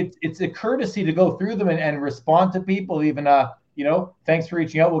it's a courtesy to go through them and respond to people. Even, you know, thanks for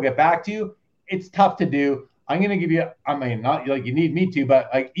reaching out. We'll get back to you. It's tough to do. I'm going to give you, I mean, not like you need me to, but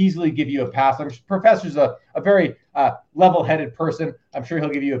I easily give you a pass. Professor's a very level-headed person. I'm sure he'll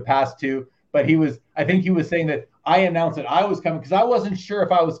give you a pass too. But I think he was saying that I announced that I was coming because I wasn't sure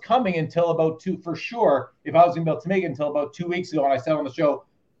if I was coming until about for sure, if I was going to be able to make it until about 2 weeks ago. And I said on the show,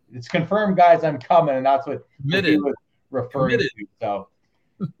 it's confirmed, guys, I'm coming. And that's what he was referring to. So,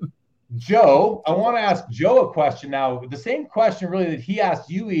 Joe, I want to ask Joe a question now. The same question really that he asked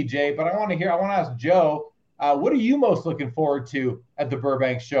you, EJ, but I want to ask Joe, what are you most looking forward to at the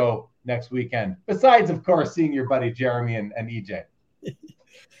Burbank show next weekend? Besides, of course, seeing your buddy Jeremy and EJ.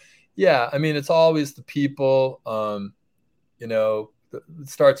 Yeah, I mean, it's always the people. You know, it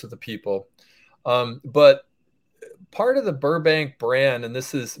starts with the people. But part of the Burbank brand, and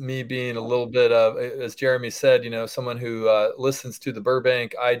this is me being a little bit of, as Jeremy said, you know, someone who listens to the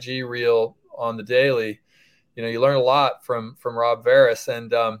Burbank IG reel on the daily. You know, you learn a lot from Rob Veras,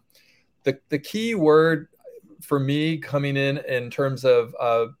 and the key word for me coming in terms of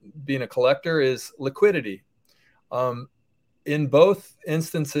being a collector is liquidity. In both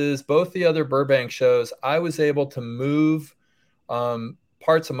instances, both the other Burbank shows, I was able to move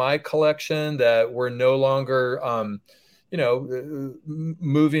parts of my collection that were no longer, you know,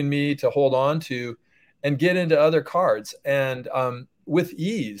 moving me to hold on to and get into other cards. And with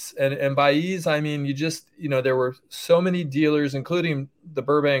ease. And by ease, I mean, you know, there were so many dealers, including the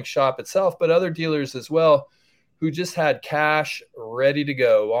Burbank shop itself, but other dealers as well, who just had cash ready to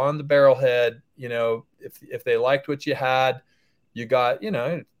go on the barrelhead. You know, if they liked what you had, you got, you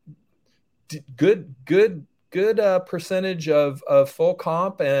know, good percentage of full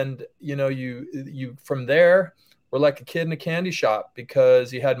comp. And, you know, you from there, were like a kid in a candy shop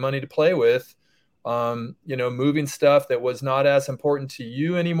because you had money to play with. Moving stuff that was not as important to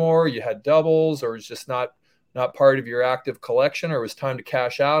you anymore. You had doubles, or it was just not part of your active collection, or it was time to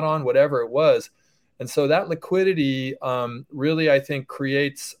cash out on, whatever it was. And so that liquidity really, I think,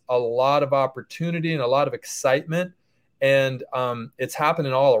 creates a lot of opportunity and a lot of excitement. And it's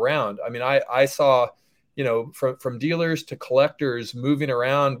happening all around. I mean, I saw, from dealers to collectors moving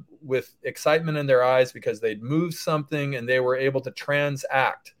around with excitement in their eyes because they'd moved something and they were able to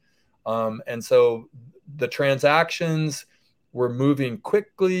transact. And so the transactions were moving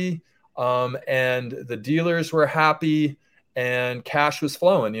quickly, and the dealers were happy, and cash was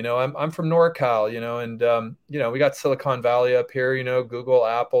flowing. I'm from NorCal, and we got Silicon Valley up here, Google,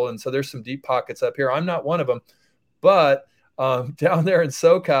 Apple, and so there's some deep pockets up here. I'm not one of them, but down there in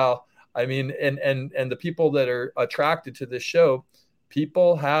SoCal, I mean, and the people that are attracted to this show,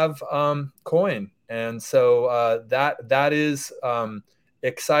 people have coin, and so that is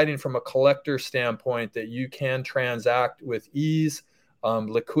exciting from a collector standpoint, that you can transact with ease.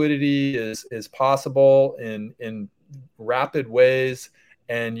 Liquidity is possible in rapid ways,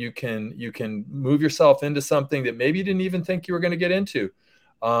 and you can move yourself into something that maybe you didn't even think you were going to get into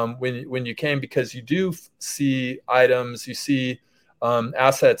when you came, because you do see items, you see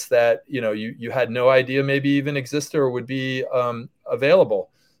assets that you had no idea maybe even existed or would be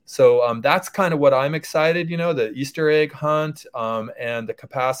available. So that's kind of what I'm excited, the Easter egg hunt, and the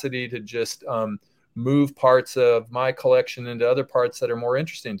capacity to just move parts of my collection into other parts that are more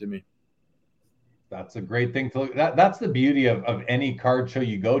interesting to me. That's a great thing to look. That's the beauty of any card show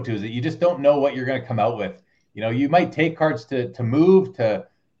you go to, is that you just don't know what you're going to come out with. You might take cards to move, to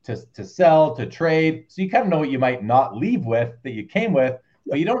sell, to trade. So you kind of know what you might not leave with that you came with,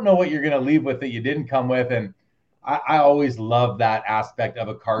 but you don't know what you're going to leave with that you didn't come with. And I always love that aspect of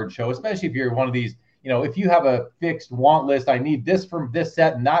a card show, especially if you're one of these, if you have a fixed want list, I need this from this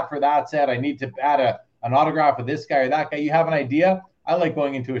set and that for that set. I need to add an autograph of this guy or that guy. You have an idea. I like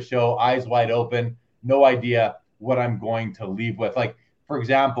going into a show, eyes wide open, no idea what I'm going to leave with. Like, for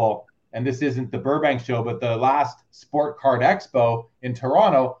example, and this isn't the Burbank show, but the last Sport Card Expo in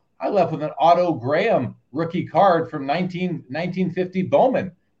Toronto, I left with an Otto Graham rookie card from 1950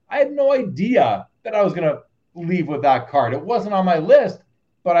 Bowman. I had no idea that I was going to leave with that card. It wasn't on my list,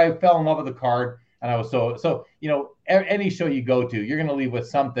 but I fell in love with the card, and I was so any show you go to, you're going to leave with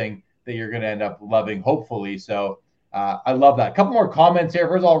something that you're going to end up loving, hopefully. So I love that. A couple more comments here.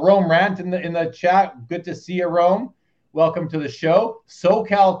 First of all, Rome Rant in the chat. Good to see you, Rome. Welcome to the show.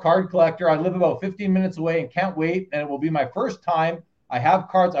 SoCal card collector. I live about 15 minutes away and can't wait, and it will be my first time. I have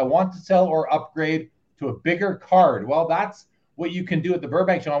cards I want to sell or upgrade to a bigger card. Well, that's what you can do at the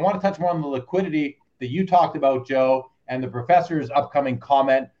Burbank show. I want to touch more on the liquidity that you talked about, Joe, and the professor's upcoming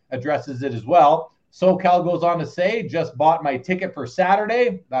comment addresses it as well. SoCal goes on to say, just bought my ticket for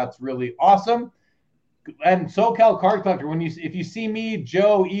Saturday. That's really awesome. And SoCal card collector, if you see me,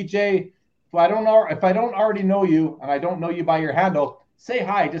 Joe, EJ, if I don't already know you and I don't know you by your handle, say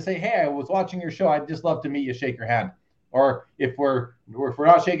hi. Just say, hey, I was watching your show. I'd just love to meet you, shake your hand. Or if we're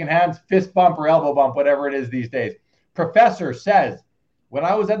not shaking hands, fist bump or elbow bump, whatever it is these days. Professor says, when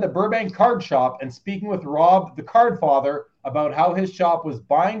I was at the Burbank card shop and speaking with Rob, the card father, about how his shop was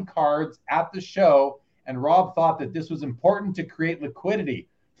buying cards at the show, and Rob thought that this was important to create liquidity.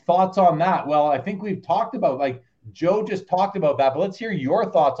 Thoughts on that? Well, I think we've talked about, like Joe just talked about that, but let's hear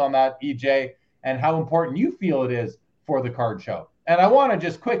your thoughts on that, EJ, and how important you feel it is for the card show. And I want to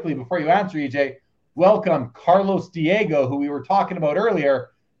just quickly, before you answer, EJ, welcome Carlos Diego, who we were talking about earlier.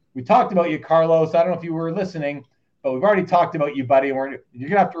 We talked about you, Carlos. I don't know if you were listening, but we've already talked about you, buddy. And you're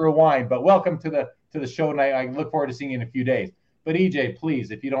gonna have to rewind. But welcome to the show, and I look forward to seeing you in a few days. But EJ,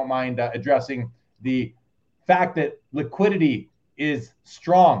 please, if you don't mind addressing the fact that liquidity is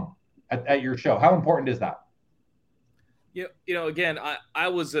strong at your show. How important is that? Again, I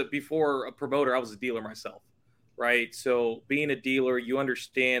was before a promoter, I was a dealer myself, right? So being a dealer, you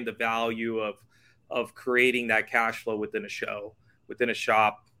understand the value of creating that cash flow within a show, within a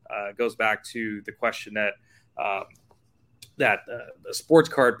shop. Goes back to the question that the sports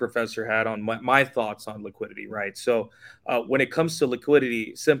card professor had on my thoughts on liquidity, right? So when it comes to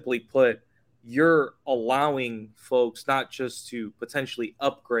liquidity, simply put, you're allowing folks not just to potentially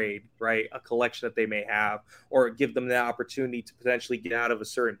upgrade, right, a collection that they may have, or give them the opportunity to potentially get out of a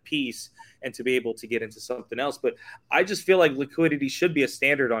certain piece and to be able to get into something else. But I just feel like liquidity should be a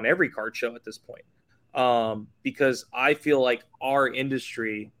standard on every card show at this point, because I feel like our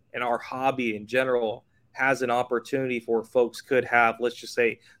industry and our hobby in general has an opportunity for folks could have, let's just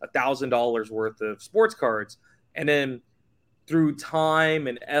say, $1,000 worth of sports cards, and then through time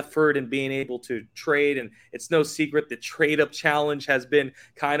and effort and being able to trade. And it's no secret the trade up challenge has been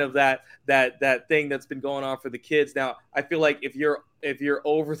kind of that thing that's been going on for the kids. Now, I feel like if you're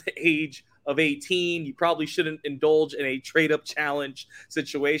over the age of 18, you probably shouldn't indulge in a trade up challenge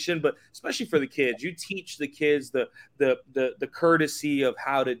situation, but especially for the kids, you teach the kids the courtesy of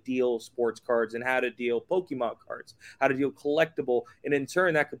how to deal sports cards and how to deal Pokemon cards, how to deal collectible. And in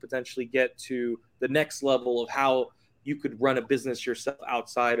turn, that could potentially get to the next level of how you could run a business yourself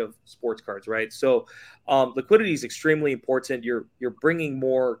outside of sports cards, right? So liquidity is extremely important. You're bringing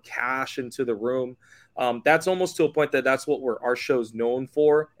more cash into the room. That's almost to a point that's what our show's known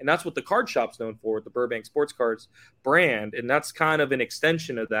for. And that's what the card shop's known for with the Burbank Sports Cards brand. And that's kind of an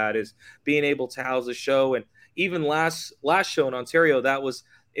extension of that, is being able to house a show. And even last show in Ontario,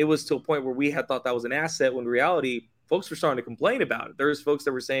 it was to a point where we had thought that was an asset, when in reality, folks were starting to complain about it. There's folks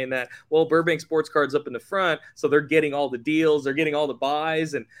that were saying that, well, Burbank Sports Cards up in the front, so they're getting all the deals, they're getting all the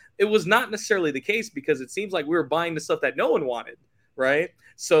buys. And it was not necessarily the case, because it seems like we were buying the stuff that no one wanted, right?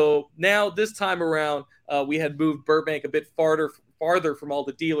 So now this time around, we had moved Burbank a bit farther from all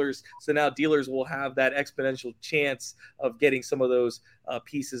the dealers. So now dealers will have that exponential chance of getting some of those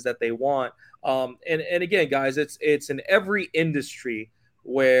pieces that they want. And again, guys, it's in every industry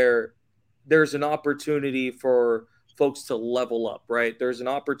where there's an opportunity for folks to level up, right? There's an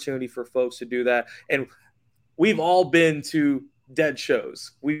opportunity for folks to do that. And we've all been to dead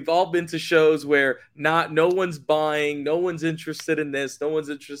shows. We've all been to shows where no one's buying, no one's interested in this, no one's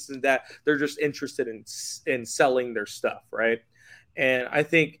interested in that. They're just interested in selling their stuff, right? And I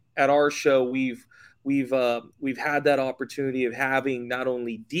think at our show, we've had that opportunity of having not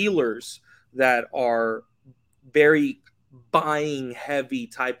only dealers that are very buying heavy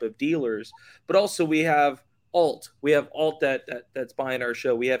type of dealers, but also we have alt. We have alt that's buying our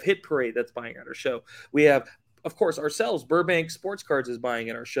show. We have Hit Parade that's buying at our show. We have, of course, ourselves, Burbank Sports Cards is buying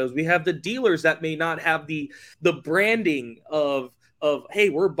at our shows. We have the dealers that may not have the branding of hey,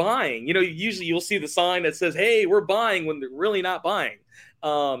 we're buying. Usually you'll see the sign that says, hey, we're buying, when they're really not buying.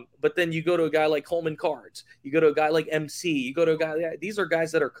 But then you go to a guy like Coleman Cards, you go to a guy like MC, you go to a guy, these are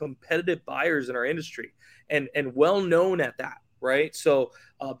guys that are competitive buyers in our industry and well known at that, right? So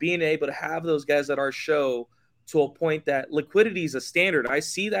being able to have those guys at our show to a point that liquidity is a standard, I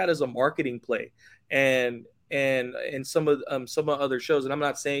see that as a marketing play. And some of other shows, and I'm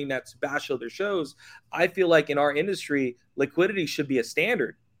not saying that to bash other shows, I feel like in our industry, liquidity should be a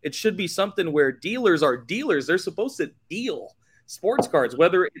standard. It should be something where dealers are dealers. They're supposed to deal sports cards,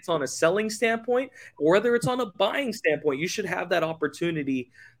 whether it's on a selling standpoint or whether it's on a buying standpoint. You should have that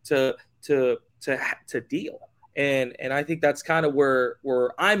opportunity to deal. And I think that's kind of where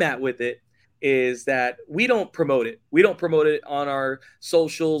I'm at with it, is that we don't promote it. We don't promote it on our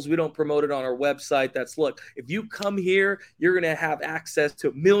socials. We don't promote it on our website. Look, if you come here, you're going to have access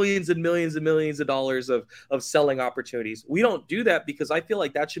to millions and millions and millions of dollars of selling opportunities. We don't do that, because I feel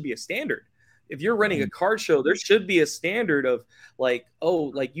like that should be a standard. If you're running a card show, there should be a standard of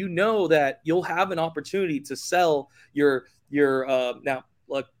that you'll have an opportunity to sell your now.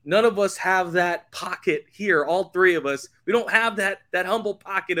 Look, none of us have that pocket here. All three of us, we don't have that humble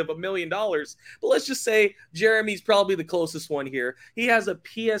pocket of $1 million. But let's just say Jeremy's probably the closest one here. He has a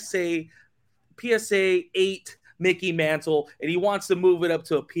PSA 8 Mickey Mantle, and he wants to move it up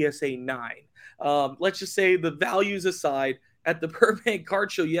to a PSA 9. Let's just say, the values aside, at the Burbank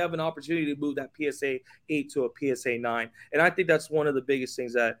Card Show, you have an opportunity to move that PSA 8 to a PSA 9. And I think that's one of the biggest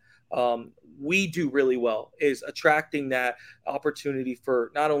things that we do really well, is attracting that opportunity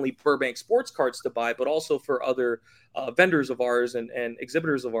for not only Burbank Sports Cards to buy, but also for other vendors of ours and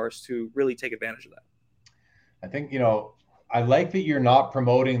exhibitors of ours to really take advantage of that. I think, I like that you're not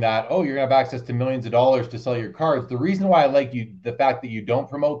promoting that, oh, you're going to have access to millions of dollars to sell your cards. The reason why I like the fact that you don't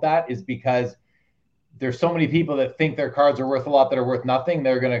promote that is because there's so many people that think their cards are worth a lot that are worth nothing.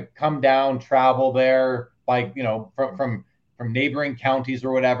 They're going to come down, travel there, from neighboring counties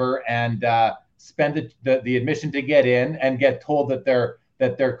or whatever, and spend the admission to get in, and get told that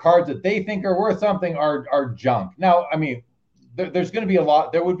their cards that they think are worth something are junk. Now, I mean, there's going to be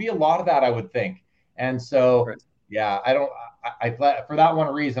there would be a lot of that, I would think. And so, right. Yeah, I for that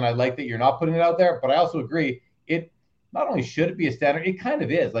one reason, I like that you're not putting it out there, but I also agree, it not only should it be a standard, it kind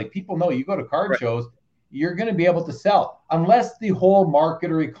of is. Like, people know you go to card shows, you're going to be able to sell, unless the whole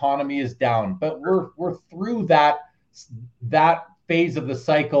market or economy is down. But we're through that phase of the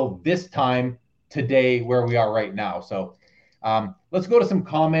cycle this time today, where we are right now. So let's go to some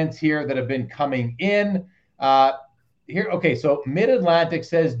comments here that have been coming in here. Okay, so Mid-Atlantic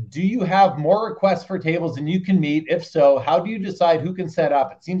says, do you have more requests for tables than you can meet? If so, how do you decide who can set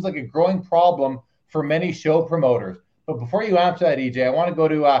up? It seems like a growing problem for many show promoters, But before you answer that, EJ, I want to go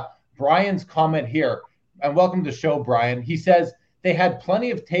to Brian's comment here. And welcome to the show, Brian. He says they had plenty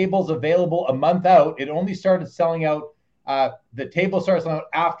of tables available a month out. It only started selling out. The table started selling out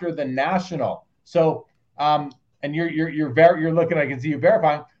after the national. So, and you're looking. I can see you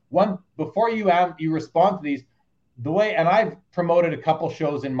verifying. One before you respond to these. The way, and I've promoted a couple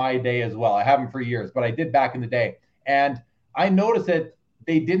shows in my day as well. I haven't for years, but I did back in the day. And I noticed that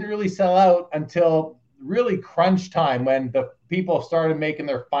they didn't really sell out until really crunch time when the people started making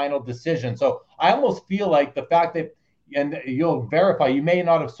their final decision. So I almost feel like the fact that, and you'll verify, you may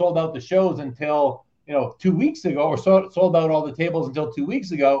not have sold out the shows until, 2 weeks ago, or sold out all the tables until 2 weeks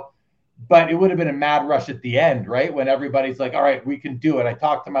ago, but it would have been a mad rush at the end, right? When everybody's like, all right, we can do it. I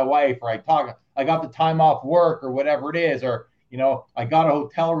talked to my wife, or I got the time off work, or whatever it is, or, I got a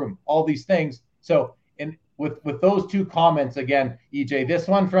hotel room, all these things. So with those two comments, again, EJ, this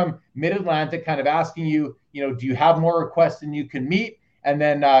one from Mid-Atlantic kind of asking you, do you have more requests than you can meet? And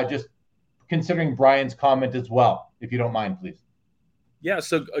then just considering Brian's comment as well, if you don't mind, please. Yeah.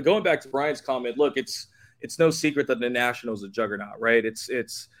 So going back to Brian's comment, look, it's no secret that the National is a juggernaut, right?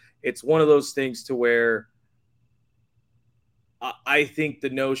 It's one of those things to where I think the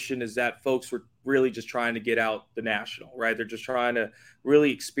notion is that folks were really just trying to get out the National, right? They're just trying to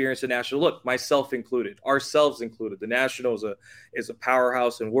really experience the National. Look, myself included, ourselves included. The National is a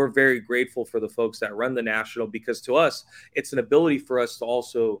powerhouse, and we're very grateful for the folks that run the National, because to us, it's an ability for us to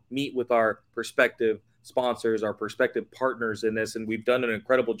also meet with our prospective sponsors, our prospective partners in this, and we've done an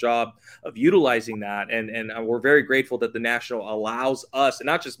incredible job of utilizing that, and we're very grateful that the National allows us, and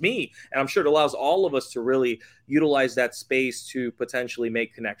not just me, and I'm sure it allows all of us to really utilize that space to potentially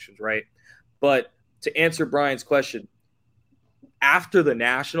make connections, right? But to answer Brian's question, after the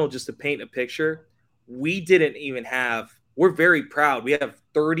National, just to paint a picture, we're very proud. We have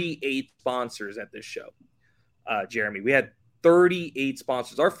 38 sponsors at this show, Jeremy. We had 38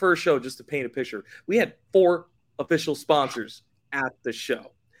 sponsors. Our first show, just to paint a picture, we had 4 official sponsors at the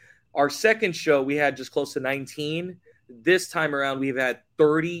show. Our second show, we had just close to 19. This time around, we've had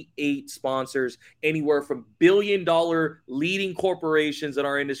 38 sponsors, anywhere from billion-dollar leading corporations in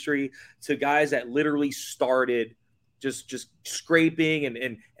our industry to guys that literally started just scraping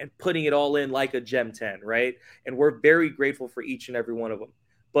and putting it all in like a Gem 10, right? And we're very grateful for each and every one of them.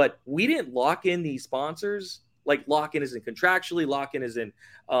 But we didn't lock in these sponsors. Like, lock-in isn't contractually, lock-in isn't,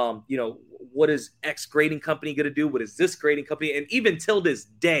 what is X grading company going to do? What is this grading company? And even till this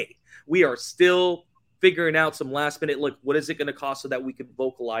day, we are still figuring out some last minute, look, what is it going to cost so that we can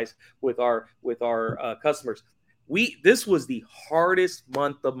vocalize with our customers. This was the hardest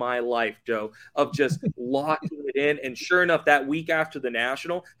month of my life, Joe, of just locking it in. And sure enough, that week after the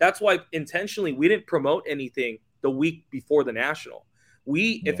National, that's why intentionally we didn't promote anything the week before the National.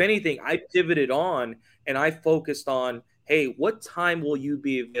 If anything, I pivoted on and I focused on, hey, what time will you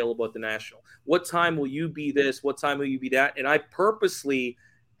be available at the National? What time will you be this? What time will you be that? And I purposely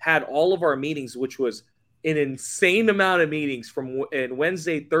had all of our meetings, which was an insane amount of meetings from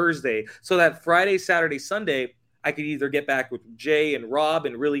Wednesday, Thursday, so that Friday, Saturday, Sunday, I could either get back with Jay and Rob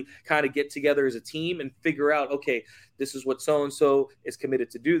and really kind of get together as a team and figure out, okay, this is what so-and-so is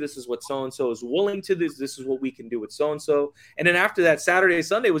committed to do. This is what so-and-so is willing to do. This is what we can do with so-and-so. And then after that, Saturday,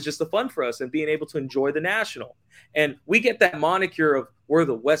 Sunday was just the fun for us and being able to enjoy the National. And we get that moniker of we're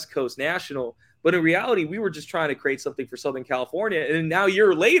the West Coast National, but in reality, we were just trying to create something for Southern California. And now a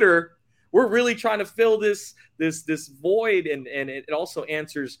year later, we're really trying to fill this void. And it also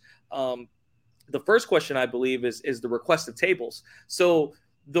answers the first question, I believe, is the requested tables. So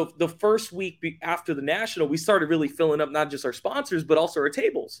the first week after the National, we started really filling up not just our sponsors, but also our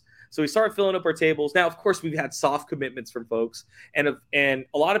tables. So we started filling up our tables. Now, of course, we've had soft commitments from folks. And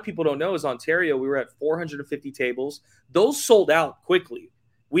a lot of people don't know is Ontario, we were at 450 tables. Those sold out quickly.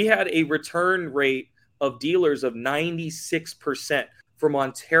 We had a return rate of dealers of 96% from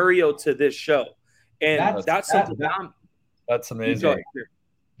Ontario to this show. And that's amazing.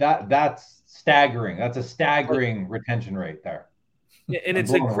 That's staggering. That's a staggering retention rate there. And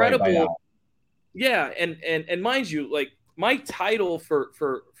it's incredible. Yeah. And mind you, like, my title for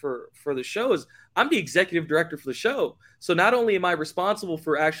the show is I'm the executive director for the show. So not only am I responsible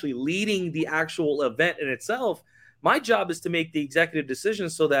for actually leading the actual event in itself, my job is to make the executive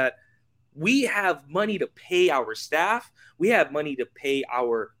decisions so that we have money to pay our staff. We have money to pay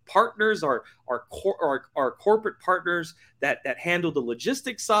our partners, our corporate partners that handle the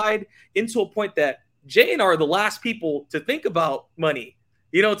logistics side, into a point that Jay and I are the last people to think about money,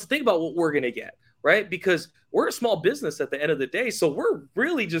 to think about what we're going to get, right? Because we're a small business at the end of the day. So we're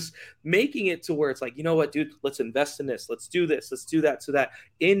really just making it to where it's like, you know what, dude, let's invest in this. Let's do this. Let's do that. So that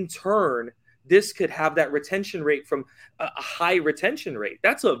in turn, this could have that retention rate from a high retention rate.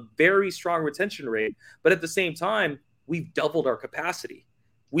 That's a very strong retention rate. But at the same time, we've doubled our capacity.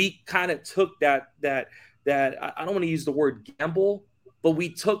 We kind of took that I don't want to use the word gamble, but we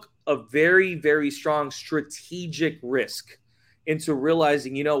took a very, very strong strategic risk into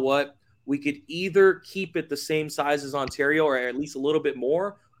realizing, you know what, we could either keep it the same size as Ontario or at least a little bit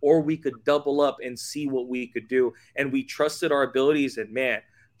more, or we could double up and see what we could do. And we trusted our abilities. And man,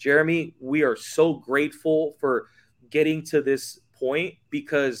 Jeremy, we are so grateful for getting to this point,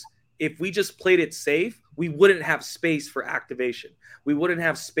 because if we just played it safe, we wouldn't have space for activation. We wouldn't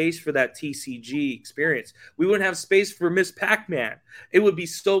have space for that TCG experience. We wouldn't have space for Miss Pac-Man. It would be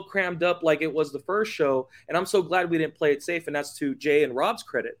so crammed up like it was the first show. And I'm so glad we didn't play it safe. And that's to Jay and Rob's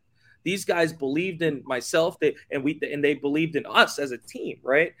credit. These guys believed in myself, and they believed in us as a team,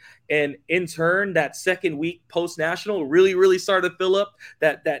 right? And in turn, that second week post-national really, really started to fill up.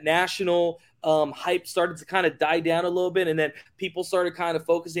 That national hype started to kind of die down a little bit, and then people started kind of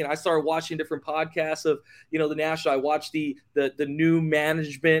focusing. I started watching different podcasts of, the national. I watched the new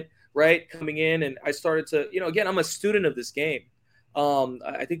management, right, coming in, and I started to, again, I'm a student of this game.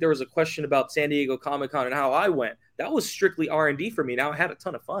 I think there was a question about San Diego Comic-Con and how I went. That was strictly R&D for me. Now, I had a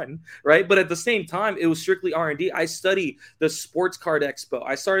ton of fun, right? But at the same time, it was strictly R&D. I study the Sports Card Expo.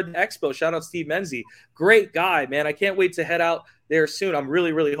 I started the expo. Shout out Steve Menzie. Great guy, man. I can't wait to head out there soon. I'm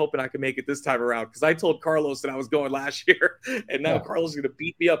really, really hoping I can make it this time around, because I told Carlos that I was going last year, and now Carlos is going to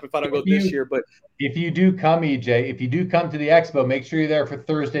beat me up if I don't go this year. But if you do come, EJ, if you do come to the expo, make sure you're there for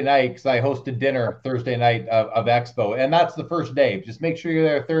Thursday night, because I hosted dinner Thursday night of expo, and that's the first day. Just make sure you're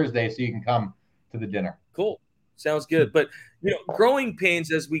there Thursday so you can come to the dinner. Cool. Sounds good. But, growing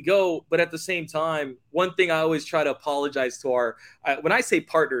pains as we go. But at the same time, one thing I always try to apologize to when I say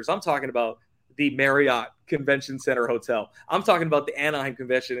partners, I'm talking about the Marriott Convention Center Hotel. I'm talking about the Anaheim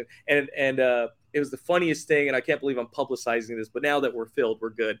Convention. And it was the funniest thing, and I can't believe I'm publicizing this, but now that we're filled,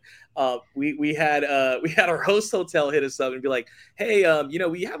 we're good. We had our host hotel hit us up and be like, hey,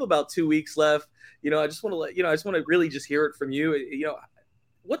 we have about 2 weeks left. I just want to really just hear it from you.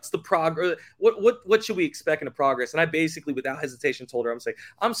 What's the progress? What should we expect in the progress? And I basically, without hesitation, told her,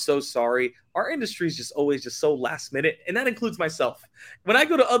 I'm so sorry. Our industry is just always just so last minute. And that includes myself. When I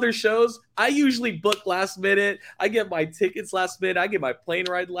go to other shows, I usually book last minute. I get my tickets last minute. I get my plane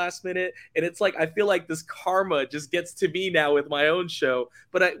ride last minute. And it's like, I feel like this karma just gets to me now with my own show.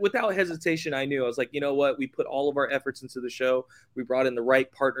 But without hesitation, I knew. I was like, you know what? We put all of our efforts into the show. We brought in the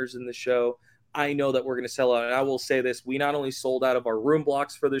right partners in the show. I know that we're going to sell out. And I will say this, we not only sold out of our room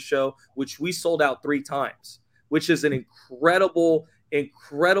blocks for the show, which we sold out 3 times, which is an incredible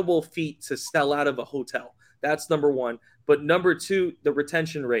feat to sell out of a hotel. That's number one. But number two, the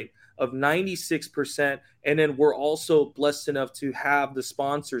retention rate of 96%. And then we're also blessed enough to have the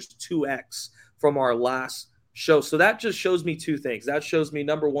sponsors 2X from our last show. So that just shows me 2 things. That shows me,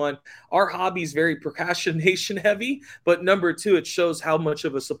 number one, our hobby is very procrastination heavy, but number 2, it shows how much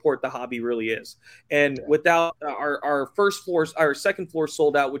of a support the hobby really is. And without our second floor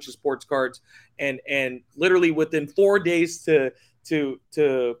sold out, which is sports cards, and literally within 4 days to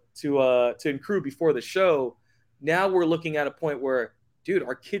accrue before the show, now we're looking at a point where, dude,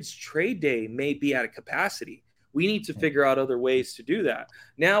 our kids' trade day may be at a capacity. We need to figure out other ways to do that.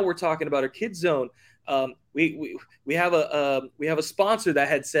 Now we're talking about our kids zone. We have a sponsor that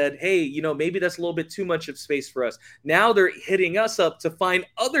had said, hey, maybe that's a little bit too much of space for us. Now they're hitting us up to find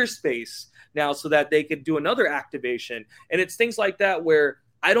other space now so that they could do another activation. And it's things like that where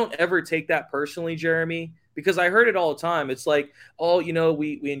I don't ever take that personally, Jeremy, because I heard it all the time. It's like,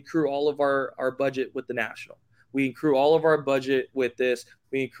 we accrue all of our budget with the national. We accrue all of our budget with this.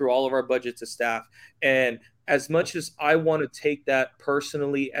 We accrue all of our budget to staff. And as much as I want to take that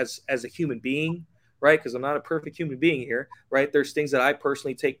personally as a human being, right? Because I'm not a perfect human being here, right? There's things that I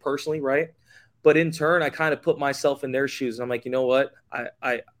personally take personally, right? But in turn, I kind of put myself in their shoes. And I'm like, you know what?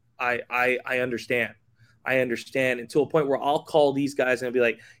 I understand. I understand. And to a point where I'll call these guys and I'll be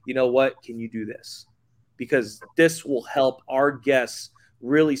like, you know what? Can you do this? Because this will help our guests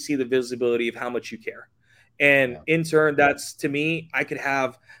really see the visibility of how much you care. And in turn, that's, to me, I could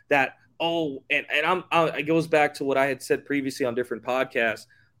have that. Oh, and it goes back to what I had said previously on different podcasts.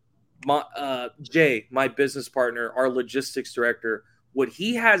 Jay, my business partner, our logistics director, what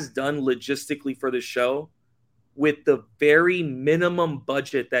he has done logistically for the show with the very minimum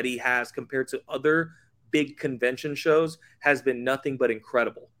budget that he has compared to other big convention shows has been nothing but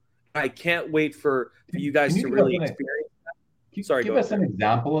incredible. I can't wait for you guys to really experience that. Sorry, give us an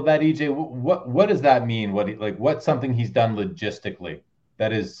example of that, EJ. What does that mean? What's something he's done logistically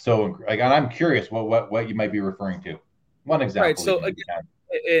that is so, and I'm curious what you might be referring to. One example. Right. So again,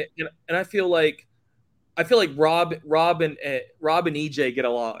 and I feel like Rob and EJ get a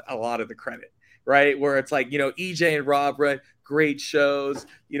lot of the credit, right? Where it's like, EJ and Rob run great shows,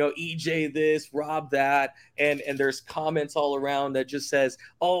 EJ this, Rob that, and there's comments all around that just says,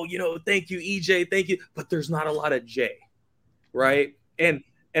 oh, thank you, EJ, thank you, but there's not a lot of Jay, right? And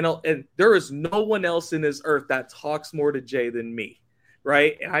there is no one else in this earth that talks more to Jay than me,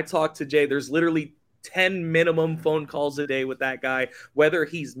 right? And I talk to Jay. There's literally 10 minimum phone calls a day with that guy, whether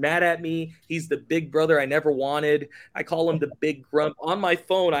he's mad at me, he's the big brother I never wanted. I call him the big grump. On my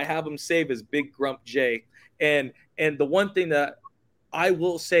phone, I have him save as Big Grump Jay. And the one thing that I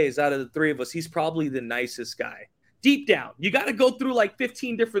will say is, out of the three of us, he's probably the nicest guy. Deep down, you got to go through like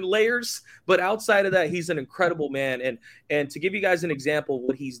 15 different layers, but outside of that, he's an incredible man. And to give you guys an example of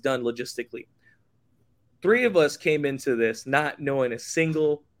what he's done logistically, three of us came into this not knowing a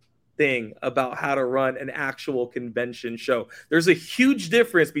single thing about how to run an actual convention show. There's a huge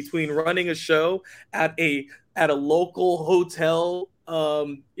difference between running a show at a local hotel.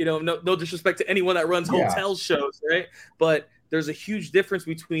 No disrespect to anyone that runs hotel shows, right? But there's a huge difference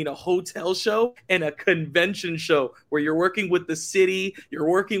between a hotel show and a convention show, where you're working with the city, you're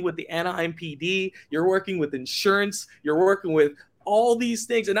working with the Anaheim PD, you're working with insurance, you're working with all these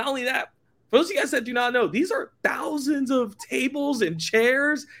things. And not only that, for those of you guys that do not know, these are thousands of tables and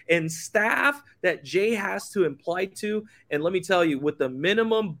chairs and staff that Jay has to apply to. And let me tell you, with the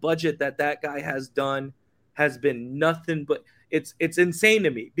minimum budget that guy has done, has been nothing but it's insane to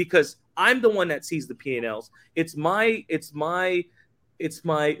me, because I'm the one that sees the P&Ls. It's my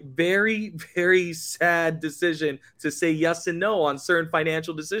very, very sad decision to say yes and no on certain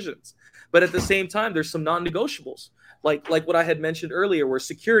financial decisions. But at the same time, there's some non-negotiables. Like what I had mentioned earlier, where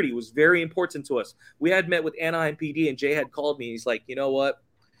security was very important to us. We had met with Anaheim PD, and Jay had called me. He's like, you know what?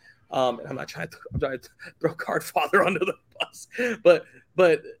 I'm not trying to throw Cardfather under the bus,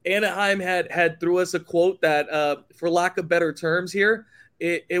 but Anaheim had threw us a quote that, for lack of better terms here,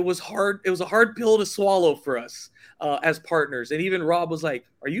 it was hard. It was a hard pill to swallow for us as partners. And even Rob was like,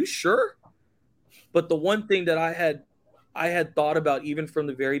 "Are you sure?" But the one thing that I had thought about even from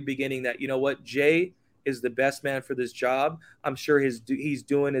the very beginning, that, you know what, Jay is the best man for this job. I'm sure he's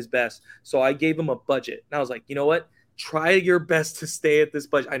doing his best. So I gave him a budget, and I was like, you know what? Try your best to stay at this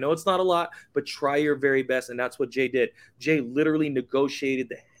budget. I know it's not a lot, but try your very best. And that's what Jay did. Jay literally negotiated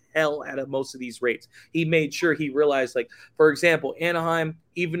the hell out of most of these rates. He made sure he realized, like, for example, Anaheim,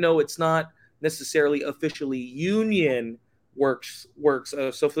 even though it's not necessarily officially union works.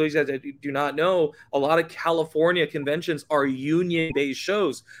 So for those guys that do not know, a lot of California conventions are union-based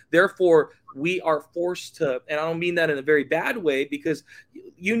shows. Therefore, we are forced to, and I don't mean that in a very bad way, because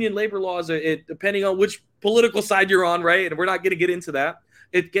union labor laws, depending on which political side you're on, right? And we're not going to get into that.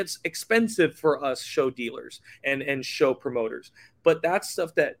 It gets expensive for us show dealers and show promoters. But that's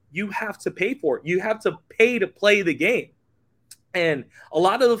stuff that you have to pay for. You have to pay to play the game. And a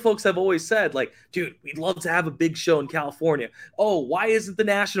lot of the folks have always said, like, dude, we'd love to have a big show in California. Oh, why isn't the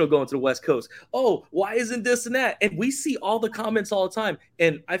National going to the West Coast? Oh, why isn't this and that? And we see all the comments all the time.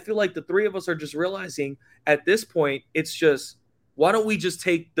 And I feel like the three of us are just realizing at this point, it's just, why don't we just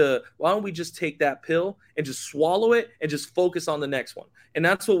take that pill and just swallow it and just focus on the next one? And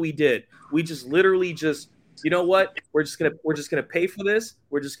that's what we did. We just literally just, you know what? We're just gonna pay for this.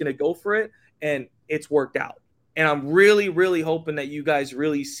 We're just gonna go for it, and it's worked out. And I'm really, really hoping that you guys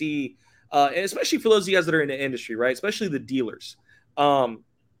really see, and especially for those of you guys that are in the industry, right? Especially the dealers.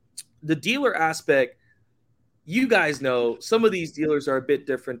 The dealer aspect, you guys know some of these dealers are a bit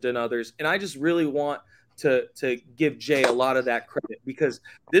different than others. And I just really want to give Jay a lot of that credit, because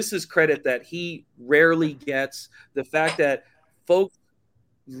this is credit that he rarely gets. The fact that folks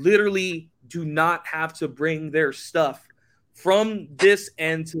literally do not have to bring their stuff from this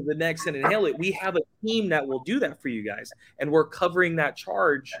end to the next end and hail it. We have a team that will do that for you guys, and we're covering that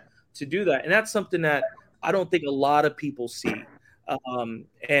charge to do that. And that's something that I don't think a lot of people see.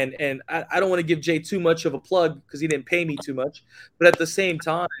 And I don't want to give Jay too much of a plug because he didn't pay me too much, but at the same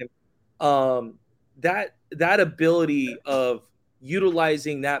time, that ability of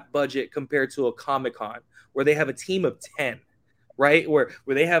utilizing that budget compared to a Comic-Con where they have a team of 10, right? Where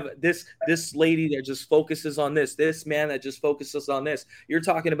they have this lady that just focuses on this man that just focuses on this. You're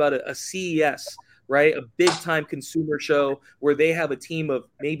talking about a CES, right? A big time consumer show where they have a team of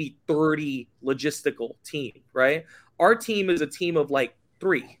maybe 30 logistical team, right? Our team is a team of like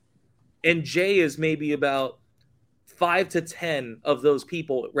 3, and Jay is maybe about 5 to 10 of those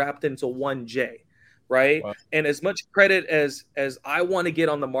people wrapped into one Jay, right? Wow. And as much credit as I want to get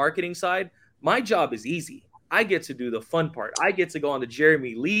on the marketing side, my job is easy. I get to do the fun part. I get to go on the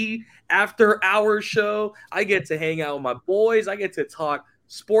Jeremy Lee after hour show. I get to hang out with my boys. I get to talk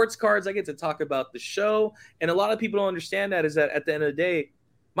sports cards. I get to talk about the show. And a lot of people don't understand that is that at the end of the day,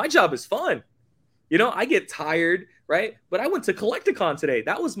 my job is fun. You know, I get tired, right? But I went to Collecticon today.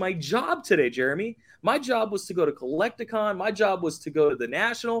 That was my job today, Jeremy. My job was to go to Collecticon. My job was to go to the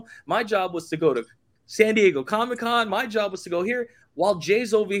National. My job was to go to San Diego Comic-Con. My job was to go here while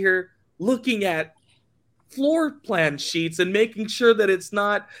Jay's over here looking at floor plan sheets and making sure that it's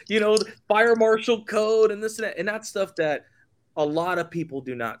not, you know, fire marshal code and this and that. And that's stuff that a lot of people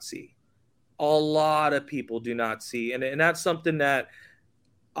do not see. A lot of people do not see. And that's something that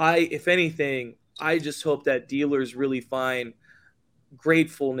if anything, I just hope that dealers really find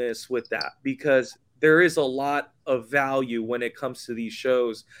gratefulness with that, because there is a lot of value when it comes to these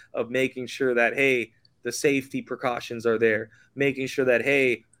shows of making sure that, hey, the safety precautions are there, making sure that,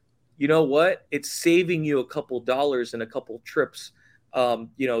 hey, you know what, it's saving you a couple dollars and a couple trips,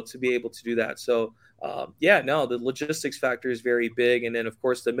 you know, to be able to do that. So, the logistics factor is very big. And then, of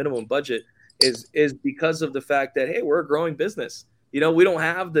course, the minimum budget is because of the fact that, hey, we're a growing business. You know, we don't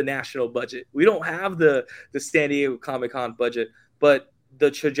have the national budget. We don't have the San Diego Comic-Con budget, but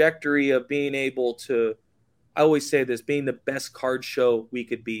the trajectory of being able to, I always say this, being the best card show we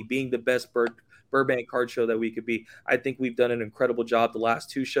could be, being the best Burbank card show that we could be. I think we've done an incredible job the last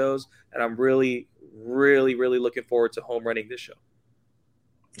two shows, and I'm really, really, really looking forward to home running this show.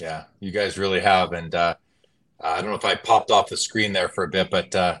 Yeah, you guys really have. And I don't know if I popped off the screen there for a bit,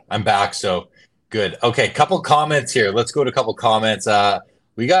 but I'm back. So good. Okay, couple comments here. Let's go to a couple comments.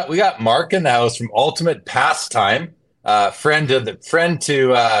 We got Mark in the house from Ultimate Pastime, friend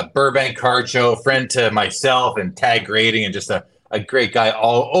to Burbank Card Show, friend to myself and Tag Grading, and just a great guy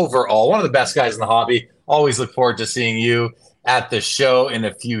overall. One of the best guys in the hobby. Always look forward to seeing you at the show in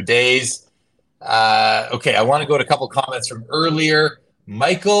a few days. Okay, I want to go to a couple comments from earlier.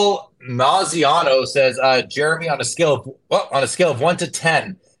 Michael Maziano says, Jeremy, on a scale of 1 to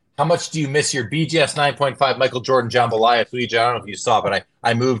 10, how much do you miss your BGS 9.5 Michael Jordan Jambalaya? So, I don't know if you saw, but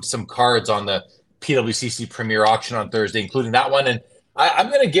I moved some cards on the PWCC Premier auction on Thursday, including that one, and I'm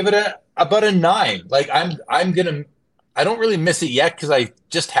going to give it about a 9. Like I don't really miss it yet because I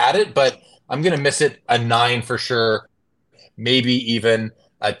just had it, but I'm going to miss it a 9 for sure, maybe even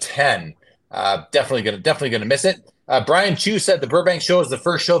a 10. Definitely gonna miss it. Brian Chu said the Burbank show is the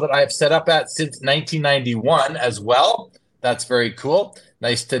first show that I have set up at since 1991 as well. That's very cool.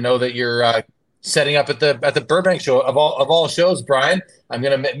 Nice to know that you're setting up at the Burbank show of all shows, Brian. I'm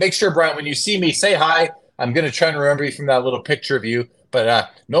gonna make sure, Brian, when you see me, say hi. I'm gonna try and remember you from that little picture of you, but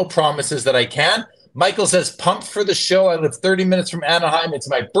no promises that I can. Michael says, pumped for the show. I live 30 minutes from Anaheim. It's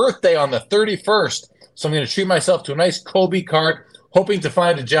my birthday on the 31st, so I'm gonna treat myself to a nice Kobe card, hoping to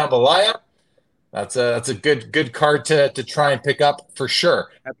find a Jambalaya. That's a good card to try and pick up for sure.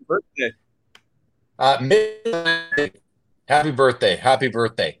 Happy birthday. Mid-Atlantic. Happy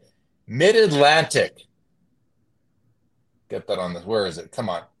birthday. Mid-Atlantic. Get that on the, where is it? Come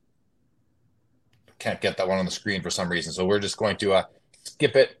on. Can't get that one on the screen for some reason. So we're just going to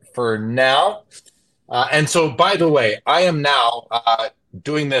skip it for now. And so, by the way, I am now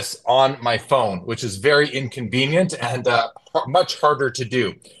doing this on my phone, which is very inconvenient and much harder to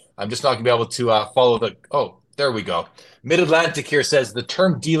do. I'm just not going to be able to follow the... Oh, there we go. Mid-Atlantic here says, the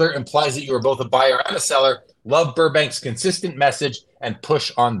term dealer implies that you are both a buyer and a seller. Love Burbank's consistent message and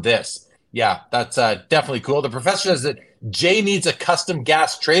push on this. Yeah, that's definitely cool. The professor says that Jay needs a custom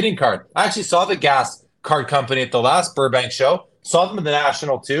gas trading card. I actually saw the gas card company at the last Burbank show. Saw them in the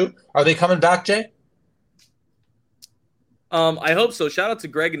National too. Are they coming back, Jay? I hope so. Shout out to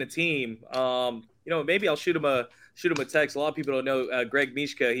Greg and the team. Maybe I'll shoot him a text. A lot of people don't know Greg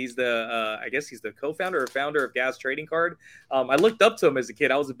Mishka. He's I guess he's the co-founder or founder of Gas Trading Card. I looked up to him as a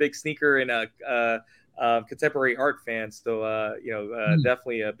kid. I was a big sneaker and contemporary art fan. So,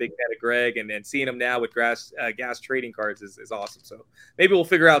 definitely a big fan of Greg, and seeing him now with Gas Trading Cards is awesome. So maybe we'll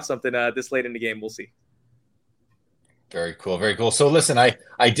figure out something this late in the game. We'll see. Very cool. Very cool. So listen,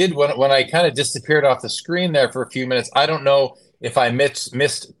 I did when I kind of disappeared off the screen there for a few minutes. I don't know if I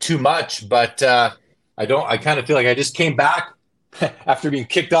missed too much, but I kind of feel like I just came back after being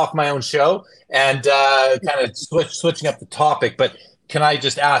kicked off my own show and kind of switching up the topic. But can I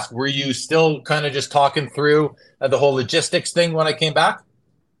just ask, were you still kind of just talking through the whole logistics thing when I came back?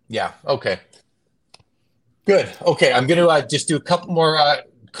 Yeah. Okay. Good. Okay. I'm going to just do a couple more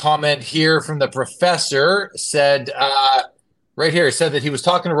comment here from the professor. Said right here, said that he was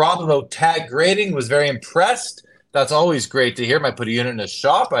talking to Rob about tag grading, was very impressed. That's always great to hear. Might put a unit in his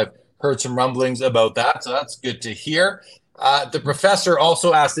shop. I've heard some rumblings about that, so that's good to hear. The professor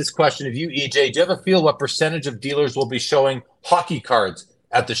also asked this question of you, EJ. Do you have a feel what percentage of dealers will be showing hockey cards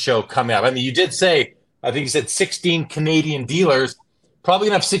at the show coming up? I mean, you did say, I think you said 16 Canadian dealers, probably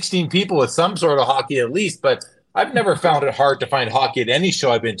gonna have 16 people with some sort of hockey at least, but I've never found it hard to find hockey at any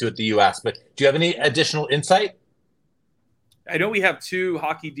show I've been to at the US. But do you have any additional insight? I know we have 2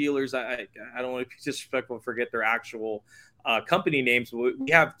 hockey dealers. I don't want to be disrespectful and forget their actual company names. But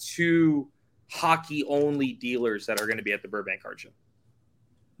we have 2 hockey-only dealers that are going to be at the Burbank Card Show.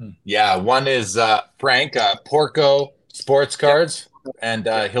 Yeah, one is Frank Poirot Sports Cards, and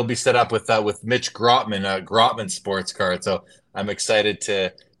he'll be set up with Mitch Grotman, Grotman Sports Cards. So I'm excited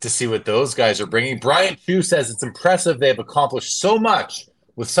to see what those guys are bringing. Brian Chu says it's impressive they've accomplished so much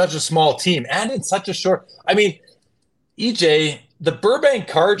with such a small team and in such a short. I mean, EJ, the Burbank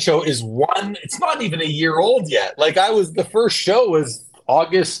Card Show is it's not even a year old yet. Like the first show was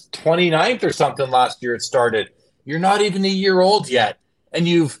August 29th or something last year it started. You're not even a year old yet. And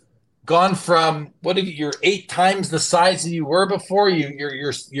you've gone from, you're 8 times the size that you were before.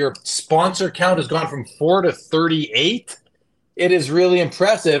 Your sponsor count has gone from 4 to 38. It is really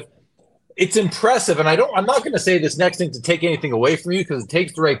impressive. It's impressive. And I'm not going to say this next thing to take anything away from you because it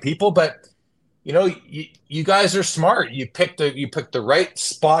takes the right people, but you guys are smart. You picked the right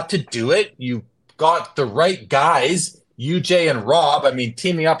spot to do it. You got the right guys, UJ and Rob. I mean,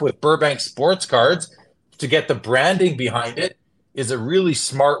 teaming up with Burbank Sports Cards to get the branding behind it is a really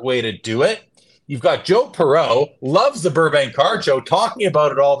smart way to do it. You've got Joe Poirot, loves the Burbank Card Show, talking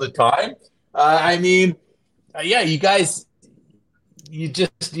about it all the time. You guys, you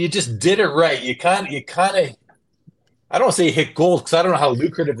just did it right. You kind of, I don't say hit gold because I don't know how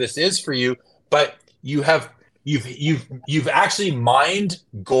lucrative this is for you, but you've actually mined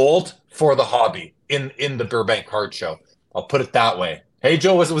gold for the hobby in the Burbank Card Show. I'll put it that way. Hey,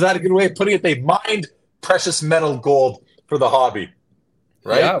 Joe, was that a good way of putting it? They've mined precious metal gold for the hobby,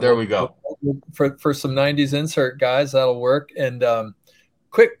 right? Yeah, there we go. For some 90s insert, guys, that'll work. And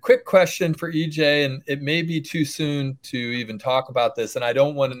quick question for EJ, and it may be too soon to even talk about this, and I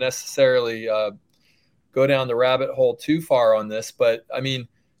don't want to necessarily go down the rabbit hole too far on this, but I mean,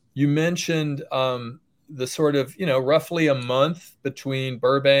 you mentioned the sort of, roughly a month between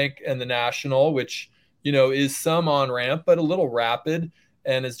Burbank and the National, which, is some on-ramp, but a little rapid.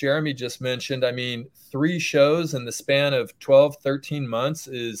 And as Jeremy just mentioned, I mean, 3 shows in the span of 12, 13 months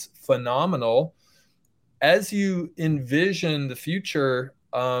is phenomenal. As you envision the future,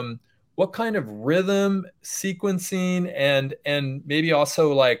 what kind of rhythm, sequencing, and maybe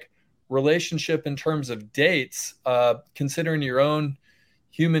also like relationship in terms of dates, considering your own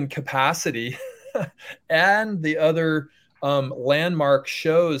human capacity and the other landmark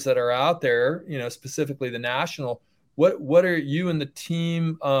shows that are out there, specifically the National, what are you and the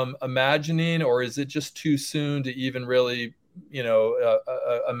team imagining, or is it just too soon to even really,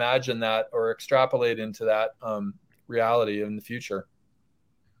 imagine that or extrapolate into that reality in the future?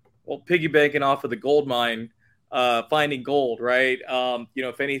 Well, piggybacking off of the gold mine, finding gold, right?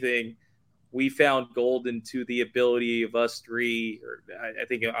 If anything, we found gold into the ability of us 3, or I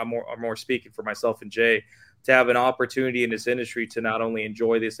think I'm more speaking for myself and Jay, to have an opportunity in this industry to not only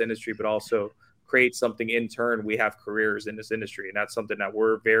enjoy this industry, but also create something in turn. We have careers in this industry, and that's something that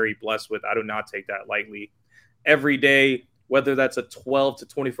we're very blessed with. I do not take that lightly. Every day, whether that's a 12 to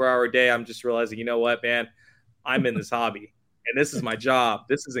 24-hour day, I'm just realizing, you know what, man, I'm in this hobby, and this is my job.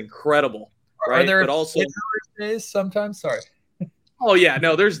 This is incredible, right? Are there but also days sometimes? Sorry. Oh yeah,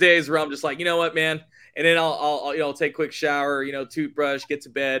 no, there's days where I'm just like, you know what, man, and then I'll take a quick shower, toothbrush, get to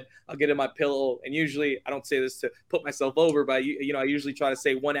bed, I'll get in my pillow, and usually I don't say this to put myself over, but I usually try to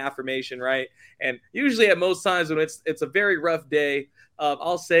say one affirmation, right? And usually at most times when it's a very rough day,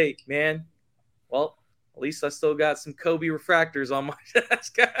 I'll say, man, well, at least I still got some Kobe refractors on my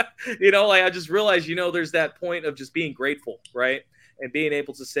desk. I just realized, there's that point of just being grateful, right? And being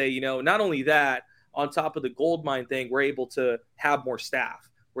able to say, not only that, on top of the gold mine thing, we're able to have more staff.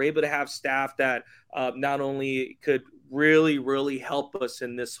 We're able to have staff that not only could really, really help us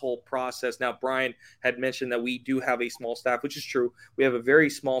in this whole process. Now, Brian had mentioned that we do have a small staff, which is true. We have a very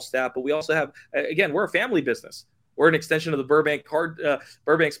small staff, but we also have, again, we're a family business. We're an extension of the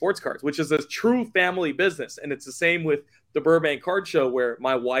Burbank Sports Cards, which is a true family business. And it's the same with the Burbank Card Show, where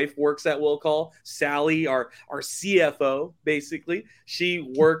my wife works at Will Call. Sally, our CFO, basically,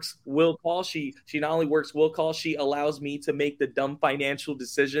 she works Will Call. She not only works Will Call, she allows me to make the dumb financial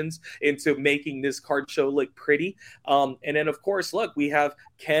decisions into making this card show look pretty. And then, of course, look, we have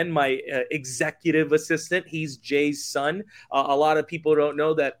Ken, my executive assistant. He's Jay's son. A lot of people don't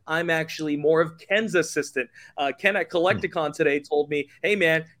know that I'm actually more of Ken's assistant. Ken at Collecticon today told me, hey,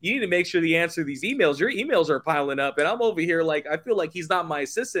 man, you need to make sure you answer these emails. Your emails are piling up. And I'm over here like, I feel like he's not my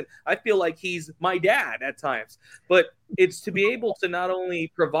assistant. I feel like he's my dad at times. But it's to be able to not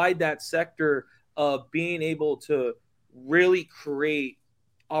only provide that sector of being able to really create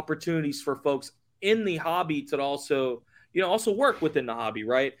opportunities for folks in the hobby to also work within the hobby,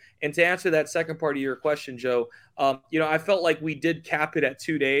 right? And to answer that second part of your question, Joe, I felt like we did cap it at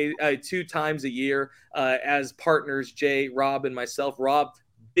 2 times a year as partners, Jay, Rob, and myself. Rob,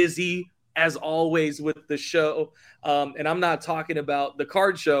 busy as always with the show. And I'm not talking about the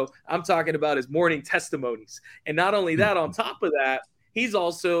card show. I'm talking about his morning testimonies. And not only that, on top of that, he's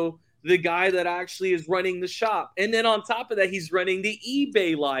also the guy that actually is running the shop. And then on top of that, he's running the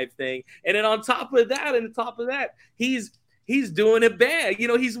eBay live thing. And then on top of that, he's doing a band.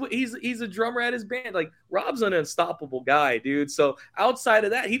 He's a drummer at his band. Like, Rob's an unstoppable guy, dude. So outside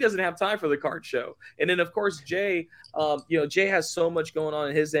of that, he doesn't have time for the card show. And then of course, Jay, Jay has so much going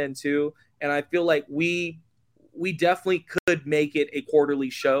on his end too. And I feel like we definitely could make it a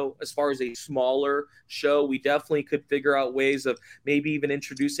quarterly show. As far as a smaller show, we definitely could figure out ways of maybe even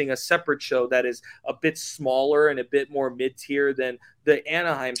introducing a separate show that is a bit smaller and a bit more mid-tier than the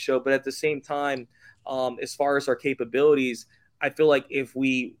Anaheim show. But at the same time, as far as our capabilities, I feel like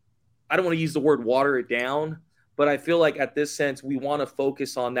I don't want to use the word water it down, but I feel like at this sense, we want to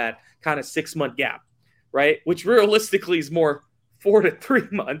focus on that kind of 6-month gap, right? Which realistically is more 4 to 3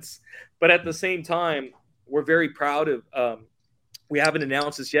 months. But at the same time, we're very proud of, we haven't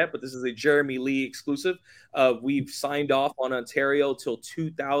announced this yet, but this is a Jeremy Lee exclusive. We've signed off on Ontario till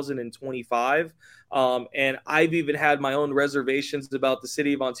 2025. And I've even had my own reservations about the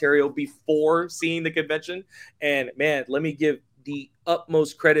city of Ontario before seeing the convention. And man, let me give the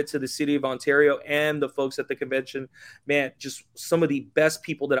utmost credit to the city of Ontario and the folks at the convention. Man, just some of the best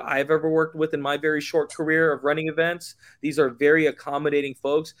people that I've ever worked with in my very short career of running events. These are very accommodating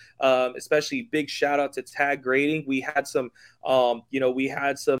folks, especially big shout out to Tag Grading. We had some problems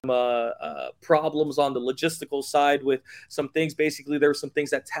on the logistical side with some things. Basically, there were some things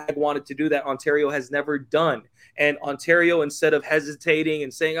that Tag wanted to do that Ontario has never done. And Ontario, instead of hesitating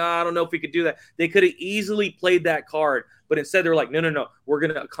and saying, I don't know if we could do that, they could have easily played that card. But instead, they're like, no, we're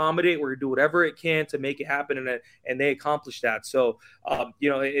going to accommodate. We're going to do whatever it can to make it happen. And they accomplished that. So, and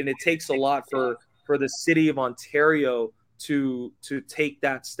it takes a lot for the city of Ontario to take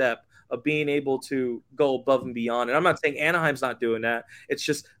that step of being able to go above and beyond. And I'm not saying Anaheim's not doing that. It's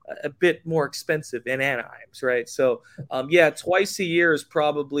just a bit more expensive in Anaheim's, right? So, twice a year is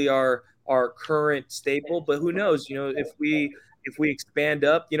probably our current staple. But who knows? If we expand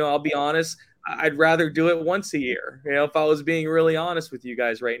up, I'll be honest, I'd rather do it once a year, if I was being really honest with you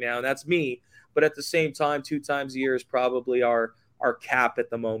guys right now, and that's me. But at the same time, 2 times a year is probably our cap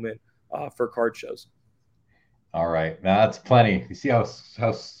at the moment for card shows. All right. Now that's plenty. You see how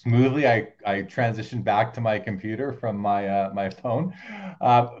smoothly I transitioned back to my computer from my phone.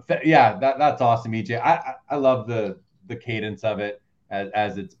 That's awesome, EJ. I love the cadence of it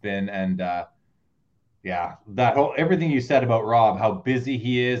as it's been. And that whole everything you said about Rob, how busy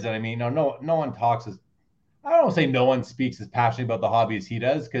he is, and I mean, no one talks as I don't say no one speaks as passionately about the hobby as he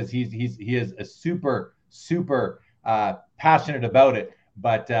does, because he is a super passionate about it.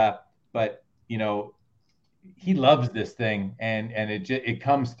 But he loves this thing, and it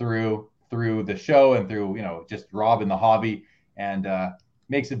comes through the show and through just Rob in the hobby, and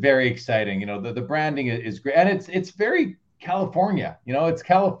makes it very exciting. The branding is great, and it's very California. It's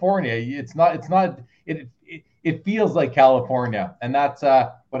California. It feels like California, and that's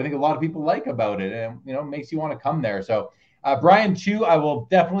what I think a lot of people like about it, and makes you want to come there. So Brian Chu, I will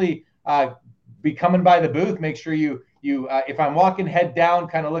definitely be coming by the booth. Make sure you if I'm walking head down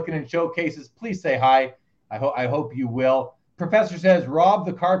kind of looking in showcases, please say hi. I hope you will. Professor says Rob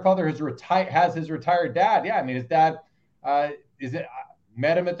the card father has his retired dad. Yeah, I mean his dad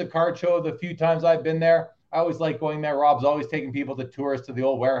met him at the card show the few times I've been there. I always like going there. Rob's always taking people to tours to the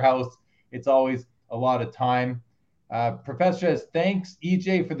old warehouse. It's always a lot of time. Professor says, thanks,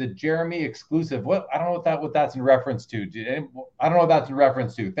 EJ, for the Jeremy exclusive. I don't know what that's in reference to. I don't know what that's in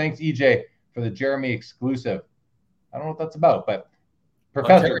reference to. Thanks, EJ, for the Jeremy exclusive. I don't know what that's about, but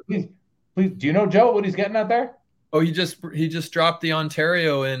Professor, please, do you know, Joe, what he's getting at there? Oh, he just dropped the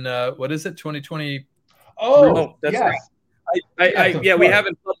Ontario in what is it, 2020? Oh, that's yes. Right. We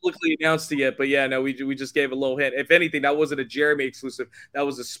haven't publicly announced it yet, but we just gave a little hint. If anything, that wasn't a Jeremy exclusive. That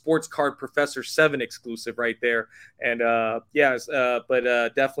was a Sports Card Professor 7 exclusive right there. And but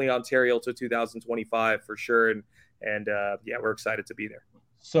definitely Ontario to 2025 for sure. And we're excited to be there.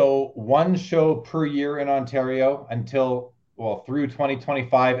 So one show per year in Ontario through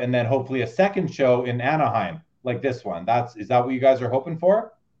 2025, and then hopefully a second show in Anaheim like this one. Is that what you guys are hoping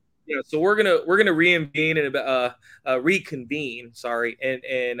for? Yeah, so we're gonna reconvene in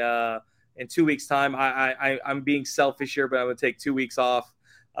 2 weeks' time. I'm being selfish here, but I'm gonna take 2 weeks off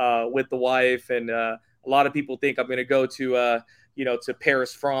with the wife, and a lot of people think I'm going to go to, to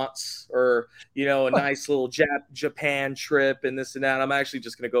Paris, France, or, a nice little Japan trip and this and that. I'm actually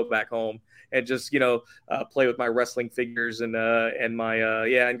just going to go back home and just, play with my wrestling figures and my,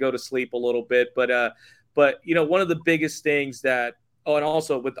 and go to sleep a little bit. But one of the biggest things that, and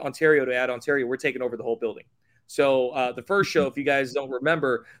also with Ontario, we're taking over the whole building. So the first show, if you guys don't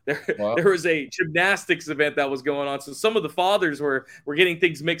remember, there was a gymnastics event that was going on. So some of the fathers were getting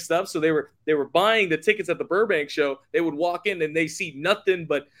things mixed up. So they were buying the tickets at the Burbank show. They would walk in and they see nothing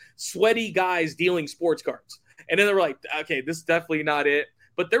but sweaty guys dealing sports cards. And then they were like, okay, this is definitely not it.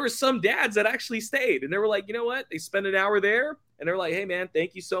 But there were some dads that actually stayed, and they were like, you know what? They spent an hour there, and they were like, hey, man,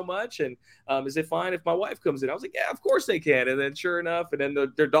 thank you so much. And is it fine if my wife comes in? I was like, yeah, of course they can. And then sure enough, and then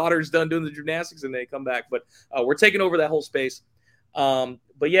their daughter's done doing the gymnastics, and they come back. But we're taking over that whole space. But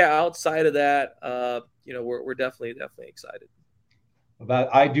yeah, outside of that, we're definitely excited.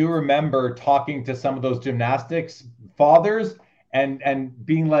 But I do remember talking to some of those gymnastics fathers and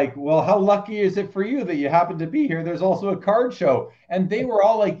being like, well, how lucky is it for you that you happen to be here? There's also a card show. And they were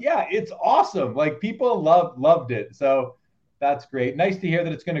all like, yeah, it's awesome. Like, people loved it. So that's great. Nice to hear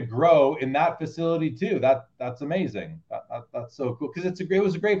that it's going to grow in that facility too. That's amazing. That's so cool. Because it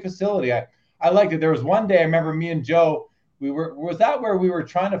was a great facility. I liked it. There was one day I remember me and Joe, was that where we were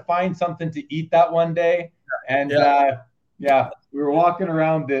trying to find something to eat that one day? And we were walking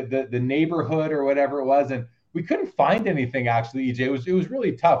around the neighborhood or whatever it was, and we couldn't find anything, actually, EJ. It was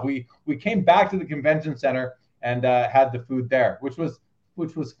really tough. We came back to the convention center and had the food there, which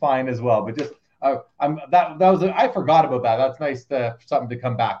was fine as well. But just I forgot about that. That's nice something to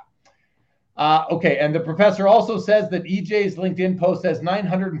come back. Okay, and the professor also says that EJ's LinkedIn post has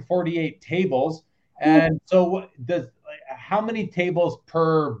 948 tables, and so how many tables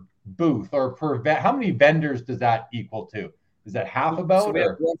per booth or how many vendors does that equal to? Is that half about?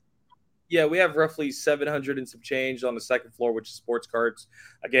 Yeah, we have roughly 700 and some change on the second floor, which is sports cards.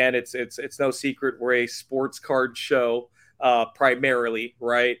 Again, it's no secret we're a sports card show primarily,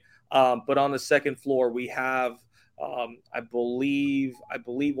 right? But on the second floor, we have, I believe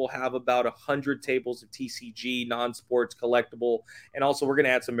we'll have about 100 tables of TCG, non-sports, collectible, and also we're going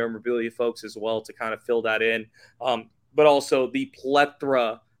to add some memorabilia folks as well to kind of fill that in. But also the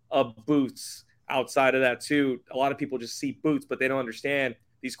plethora of booths outside of that too. A lot of people just see booths, but they don't understand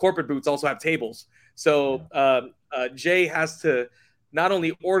these corporate booths also have tables. So Jay has to not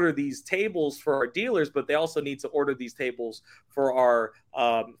only order these tables for our dealers, but they also need to order these tables for our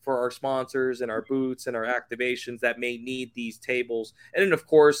sponsors and our booths and our activations that may need these tables. And then, of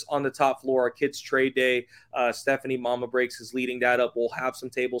course, on the top floor, our Kids Trade Day, Stephanie Mama Breaks is leading that up. We'll have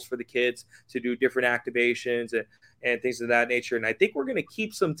some tables for the kids to do different activations and things of that nature. And I think we're going to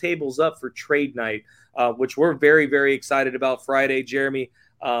keep some tables up for trade night, which we're very, very excited about. Friday, Jeremy,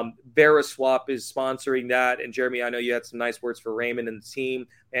 Veriswap is sponsoring that, and Jeremy, I know you had some nice words for Raymond and the team,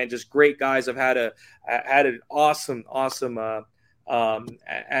 and just great guys. I've had an awesome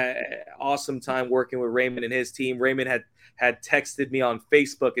time working with Raymond and his team. Raymond had texted me on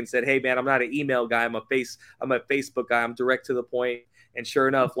Facebook and said, "Hey man, I'm not an email guy. I'm a Facebook guy. I'm direct to the point." And sure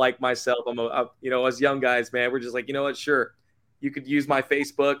enough, like myself, us young guys, man, we're just like, you know what? Sure, you could use my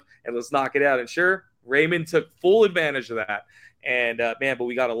Facebook and let's knock it out. And sure, Raymond took full advantage of that. And but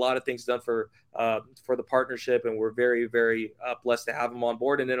we got a lot of things done for the partnership, and we're very, very blessed to have them on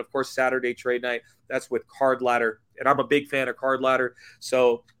board. And then, of course, Saturday trade night, that's with Card Ladder, and I'm a big fan of Card Ladder.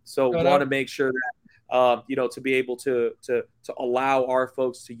 So want to make sure that to be able to allow our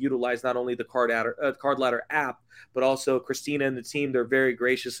folks to utilize not only the Card Ladder app, but also Christina and the team. They're very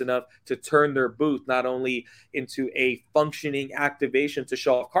gracious enough to turn their booth not only into a functioning activation to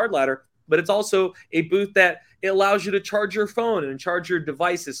show off Card Ladder, but it's also a booth that it allows you to charge your phone and charge your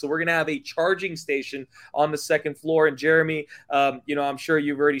devices. So we're going to have a charging station on the second floor. And Jeremy, I'm sure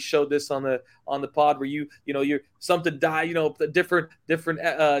you've already showed this on the pod where you're something die, the different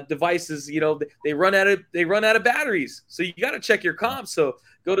devices, they run out of batteries. So you got to check your comps. So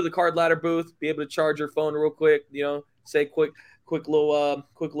go to the Card Ladder booth, be able to charge your phone real quick, say quick little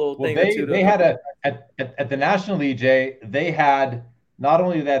thing. They had at the National EJ, they had. Not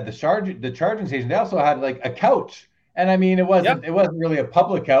only that, the charging station, they also had like a couch. And I mean, it wasn't really a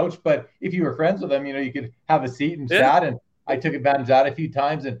public couch, but if you were friends with them, you could have a seat and chat. And I took advantage of that a few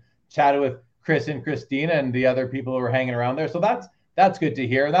times and chatted with Chris and Christina and the other people who were hanging around there. So that's good to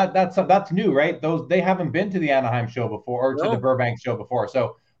hear. That's new, right? They haven't been to the Anaheim show before or to the Burbank show before.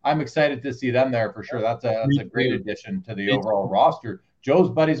 So I'm excited to see them there for sure. That's a great addition to the overall roster. Joe's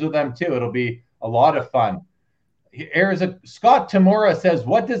buddies with them too. It'll be a lot of fun. Scott Tamura says,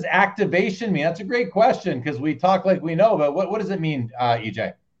 what does activation mean? That's a great question because we talk like we know, but what does it mean,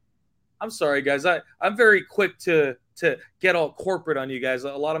 EJ? I'm sorry, guys. I'm very quick to get all corporate on you guys. A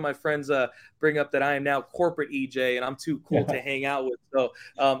lot of my friends bring up that I am now corporate EJ, and I'm too cool to hang out with. So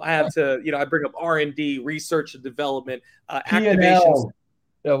I have to, I bring up R&D, research and development, activations.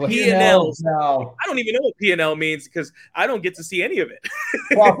 P&Ls. Now. I don't even know what P&L means because I don't get to see any of it.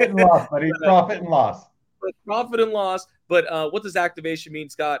 Profit and loss, buddy. Profit and loss. But profit and loss. But what does activation mean,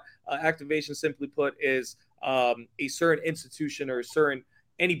 Scott? Activation, simply put, is a certain institution or a certain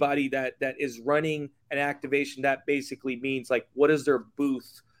anybody that is running an activation. That basically means, like, what does their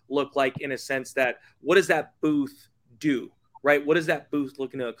booth look like, in a sense that what does that booth do, right? What is that booth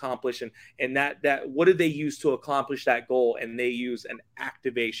looking to accomplish, and that what do they use to accomplish that goal? And they use an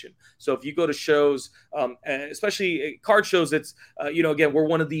activation. So if you go to shows, especially card shows, it's again, we're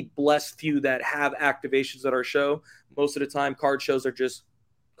one of the blessed few that have activations at our show. Most of the time, card shows are just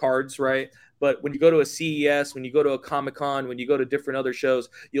cards, right? But when you go to a CES, when you go to a Comic-Con, when you go to different other shows,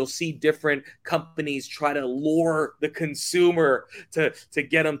 you'll see different companies try to lure the consumer to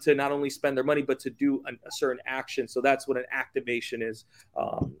get them to not only spend their money, but to do a certain action. So that's what an activation is,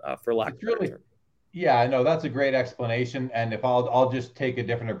 for lack of a better term. Yeah, no, that's a great explanation. And if I'll just take a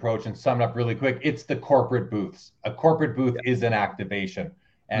different approach and sum it up really quick, it's the corporate booths. A corporate booth is an activation.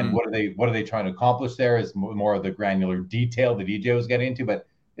 And what are they trying to accomplish there is more of the granular detail that EJ was getting into, but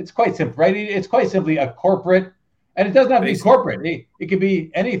it's quite simple, right? It's quite simply a corporate, and it doesn't have to be corporate. It could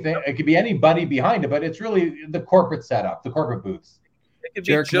be anything. It could be anybody behind it, but it's really the corporate setup, the corporate booths. It could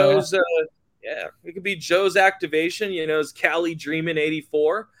be Joe's. It could be Joe's activation. Is Cali Dreamin'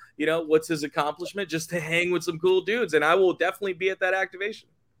 84. What's his accomplishment? Just to hang with some cool dudes, and I will definitely be at that activation.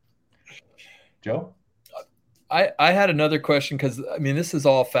 Joe, I had another question, because this is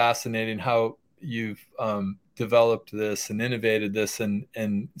all fascinating how you've developed this and innovated this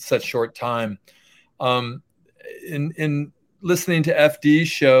in such short time. In listening to FD's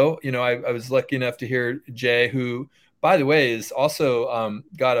show, I was lucky enough to hear Jay, who, by the way, is also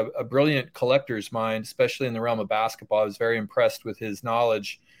got a brilliant collector's mind, especially in the realm of basketball. I was very impressed with his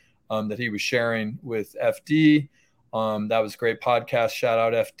knowledge that he was sharing with FD. That was a great podcast. Shout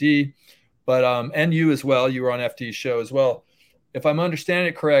out FD. But and you as well. You were on FD's show as well. If I'm understanding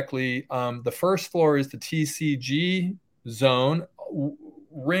it correctly, the first floor is the TCG zone,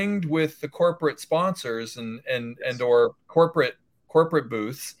 ringed with the corporate sponsors and or corporate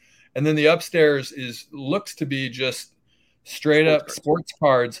booths, and then the upstairs looks to be just straight up sports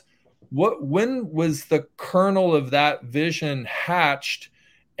cards. When was the kernel of that vision hatched?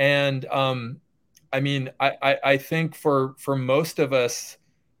 And I think for most of us,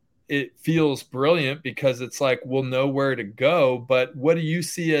 it feels brilliant because it's like, we'll know where to go. But what do you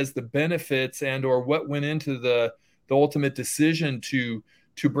see as the benefits and or what went into the ultimate decision to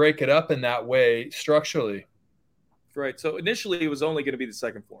break it up in that way structurally? Right. So initially it was only going to be the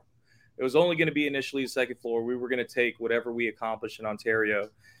second floor. It was only going to be initially the second floor. We were going to take whatever we accomplished in Ontario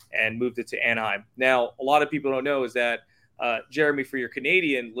and moved it to Anaheim. Now, a lot of people don't know is that Jeremy, for your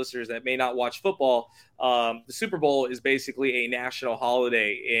Canadian listeners that may not watch football, the Super Bowl is basically a national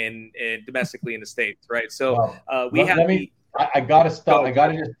holiday in domestically in the States, right? So I gotta stop.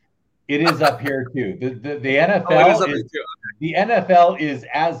 It is up here too. The NFL the NFL is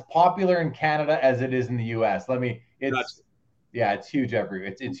as popular in Canada as it is in the US. It's huge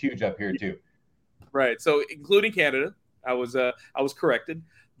everywhere. It's huge up here too. Right. So including Canada, I was corrected.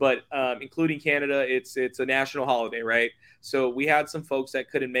 But including Canada, it's a national holiday, right? So we had some folks that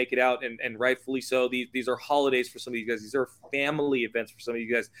couldn't make it out, and rightfully so. These are holidays for some of these guys. These are family events for some of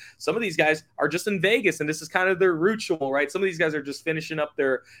you guys. Some of these guys are just in Vegas, and this is kind of their ritual, right? Some of these guys are just finishing up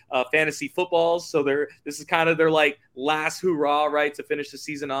their fantasy footballs, so this is kind of their like last hurrah, right, to finish the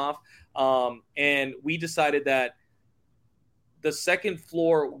season off. And we decided that the second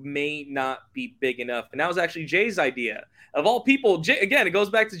floor may not be big enough, and that was actually Jay's idea. Of all people, Jay, again, it goes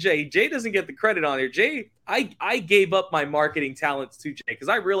back to Jay. Jay doesn't get the credit on here. Jay, I gave up my marketing talents to Jay because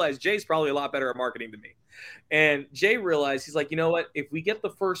I realized Jay's probably a lot better at marketing than me. And Jay realized, he's like, you know what? If we get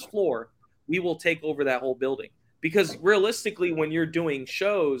the first floor, we will take over that whole building. Because realistically, when you're doing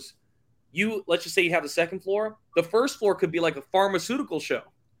shows, let's just say you have the second floor. The first floor could be like a pharmaceutical show.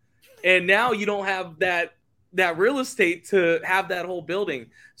 And now you don't have that real estate to have that whole building.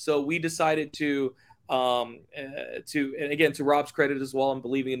 So we decided to Rob's credit as well, and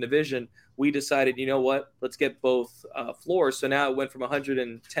believing in the vision, we decided, you know what, let's get both floors. So now it went from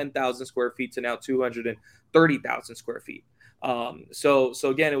 110,000 square feet to now 230,000 square feet. So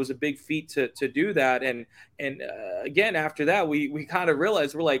again, it was a big feat to do that. And again, after that, we kind of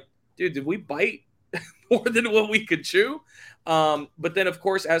realized, we're like, dude, did we bite more than what we could chew? But then, of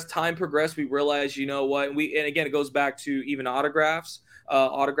course, as time progressed, we realized, you know what, and again, it goes back to even autographs.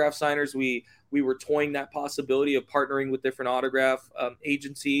 autograph signers. We were toying that possibility of partnering with different autograph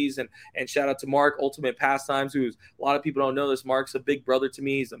agencies, and shout out to Mark, Ultimate Pastimes, who's, a lot of people don't know this, Mark's a big brother to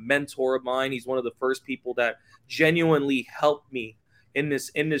me. He's a mentor of mine. He's one of the first people that genuinely helped me in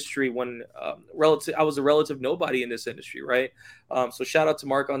this industry when I was a relative nobody in this industry, right? So shout out to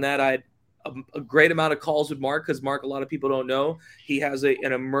Mark on that. I had a great amount of calls with Mark, because Mark, a lot of people don't know, he has an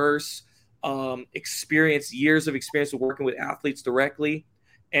immense experience, years of experience of working with athletes directly.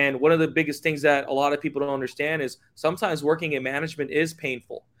 And one of the biggest things that a lot of people don't understand is sometimes working in management is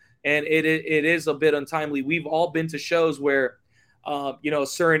painful, and it is a bit untimely. We've all been to shows where, a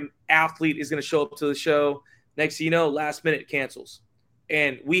certain athlete is going to show up to the show. Next thing you know, last minute cancels,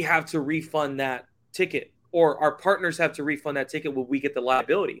 and we have to refund that ticket, or our partners have to refund that ticket when we get the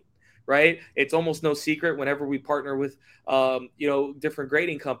liability, right? It's almost no secret whenever we partner with, different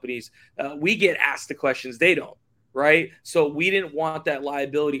grading companies, we get asked the questions, they don't. Right. So we didn't want that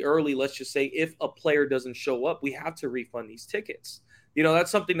liability early. Let's just say if a player doesn't show up, we have to refund these tickets. That's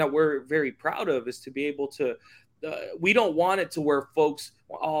something that we're very proud of, is to be able to, we don't want it to where folks,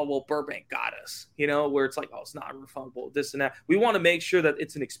 oh, well, Burbank got us, where it's like, oh, it's not refundable, this and that. We want to make sure that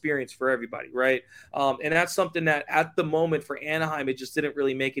it's an experience for everybody. Right. And that's something that at the moment for Anaheim, it just didn't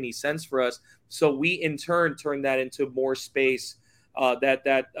really make any sense for us. So we in turn turned that into more space.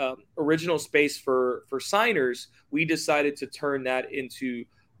 That original space for signers, we decided to turn that into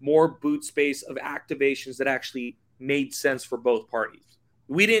more booth space of activations that actually made sense for both parties.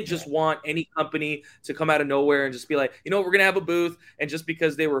 We didn't just want any company to come out of nowhere and just be like, we're going to have a booth. And just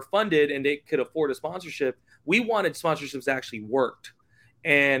because they were funded and they could afford a sponsorship, we wanted sponsorships that actually worked.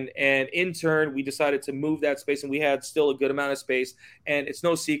 And in turn, we decided to move that space, and we had still a good amount of space. And it's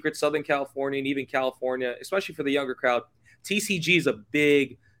no secret, Southern California and even California, especially for the younger crowd, TCG is a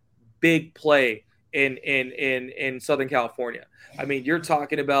big play in Southern California. I mean, you're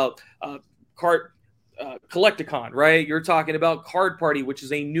talking about Collecticon, right? You're talking about Card Party, which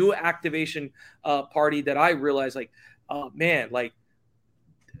is a new activation party that I realized,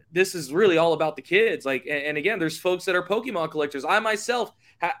 this is really all about the kids. And again, there's folks that are Pokemon collectors. I myself,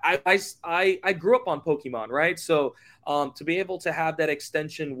 I grew up on Pokemon, right? So to be able to have that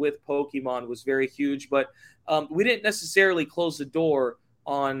extension with Pokemon was very huge, but we didn't necessarily close the door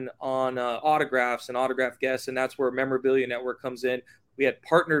on autographs and autograph guests, and that's where Memorabilia Network comes in. We had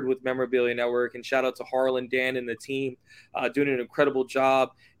partnered with Memorabilia Network, and shout out to Harlan, Dan, and the team doing an incredible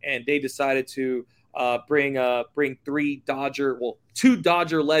job. And they decided to bring two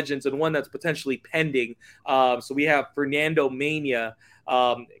Dodger legends and one that's potentially pending. So we have Fernando Mania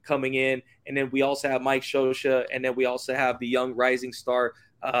coming in, and then we also have Mike Shosha, and then we also have the young rising star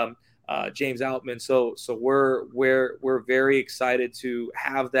James Outman. So we're very excited to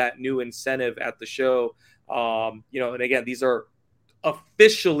have that new incentive at the show. And again, these are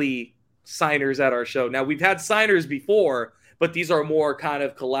officially signers at our show. Now, we've had signers before, but these are more kind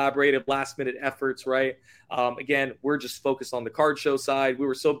of collaborative last minute efforts, right? Again, we're just focused on the card show side. We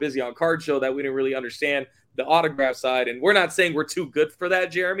were so busy on card show that we didn't really understand the autograph side. And we're not saying we're too good for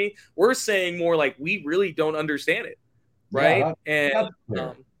that, Jeremy. We're saying more like we really don't understand it, right? And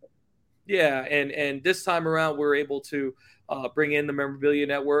this time around, we're able to bring in the Memorabilia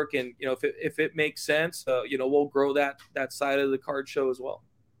Network, and if it makes sense, we'll grow that side of the card show as well.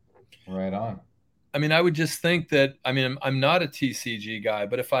 Right on. I mean, I would just think that, I'm not a TCG guy,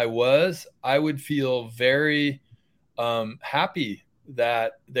 but if I was, I would feel very happy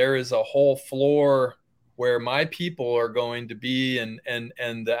that there is a whole floor where my people are going to be, and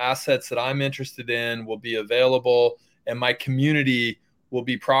the assets that I'm interested in will be available, and my community will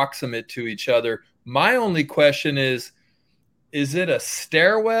be proximate to each other. My only question is it a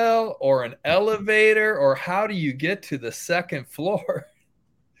stairwell or an elevator, or how do you get to the second floor?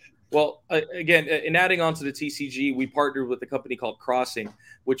 Well, again, in adding on to the TCG, we partnered with a company called Crossing,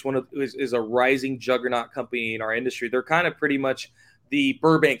 which is a rising juggernaut company in our industry. They're kind of pretty much the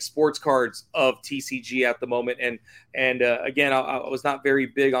Burbank sports cards of TCG at the moment. And again, I was not very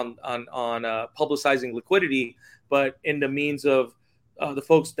big on publicizing liquidity, but in the means of the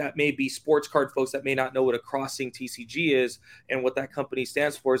folks that may be sports card folks that may not know what a Crossing TCG is and what that company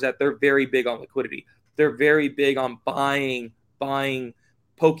stands for, is that they're very big on liquidity. They're very big on buying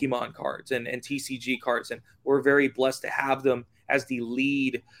Pokemon cards and TCG cards. And we're very blessed to have them as the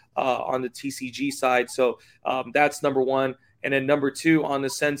lead on the TCG side. So that's number one. And then number two, on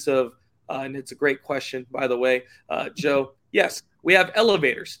the sense of, and it's a great question, by the way, Joe, yes, we have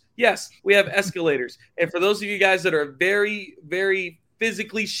elevators. Yes, we have escalators. And for those of you guys that are very, very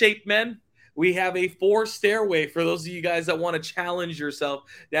physically shaped men, we have a 4-stairway for those of you guys that want to challenge yourself.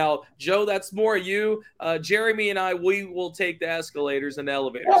 Now, Joe, that's more you. Jeremy and I, we will take the escalators and the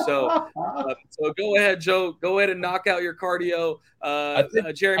elevator. So go ahead, Joe. Go ahead and knock out your cardio.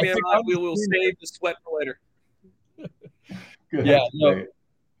 Jeremy and I, we will save the sweat for later. Good. Yeah, no,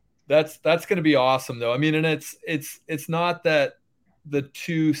 that's going to be awesome, though. I mean, and it's not that the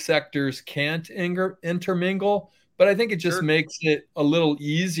two sectors can't intermingle, but I think it just makes it a little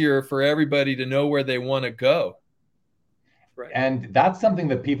easier for everybody to know where they want to go. Right. And that's something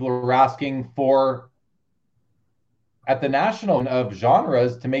that people are asking for at the national of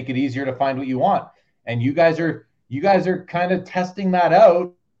genres to make it easier to find what you want. And you guys are kind of testing that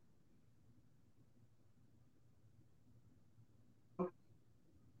out.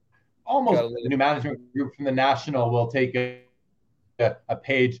 Almost the new management group from the national will take a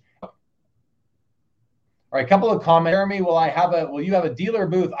page. All right, a couple of comments. Jeremy, will you have a dealer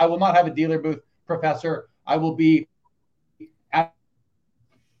booth? I will not have a dealer booth, Professor. I will be at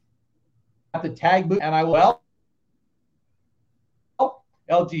the tag booth, and I will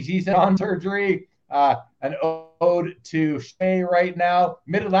LGC said on surgery. An ode to Shay right now.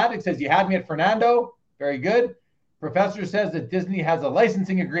 Mid-Atlantic says, you had me at Fernando. Very good. Professor says that Disney has a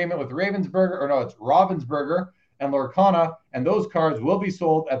licensing agreement with Ravensburger and Lorcana, and those cars will be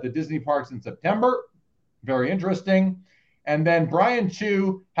sold at the Disney parks in September. Very interesting. And then Brian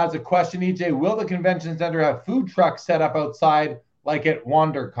Chu has a question. EJ, will the convention center have food trucks set up outside like at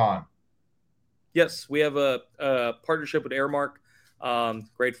WonderCon? Yes, we have a partnership with Airmark.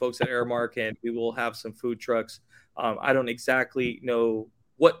 Great folks at Airmark, and we will have some food trucks. I don't exactly know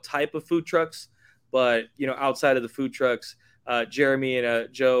what type of food trucks, but outside of the food trucks, Jeremy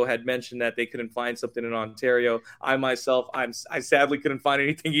and Joe had mentioned that they couldn't find something in Ontario. I myself, I sadly couldn't find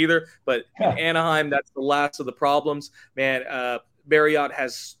anything either. But in Anaheim, that's the last of the problems. Man, Marriott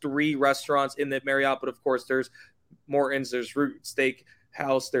has 3 restaurants in the Marriott, but of course there's Morton's, there's Root Steak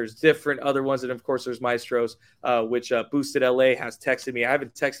House, there's different other ones, and of course there's Maestro's, which Boosted LA has texted me. I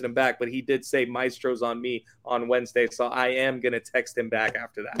haven't texted him back, but he did say Maestro's on me on Wednesday, so I am gonna text him back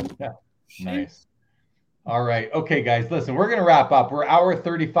after that. Yeah, nice. All right. Okay, guys, listen, we're going to wrap up. We're hour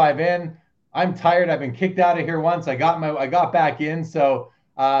 35 in. I'm tired. I've been kicked out of here once. I got back in. So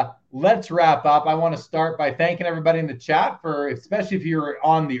let's wrap up. I want to start by thanking everybody in the chat especially if you're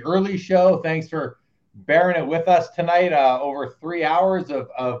on the early show. Thanks for bearing it with us tonight. Over 3 hours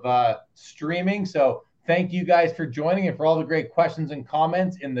of streaming. So thank you guys for joining and for all the great questions and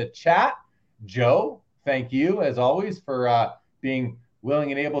comments in the chat. Joe, thank you as always for being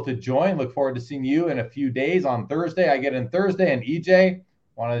willing and able to join. Look forward to seeing you in a few days on Thursday. I get in Thursday. And EJ,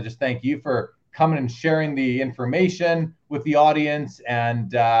 want to just thank you for coming and sharing the information with the audience.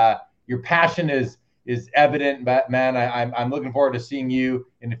 And your passion is evident, man. I'm looking forward to seeing you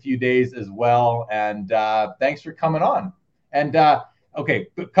in a few days as well. And thanks for coming on. And okay,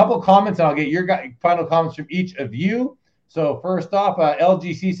 a couple of comments, and I'll get your final comments from each of you. So first off,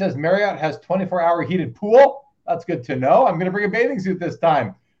 LGC says Marriott has 24-hour heated pool. That's good to know. I'm going to bring a bathing suit this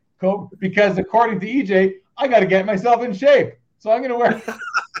time. Cool. Because according to EJ, I got to get myself in shape. So I'm going to wear.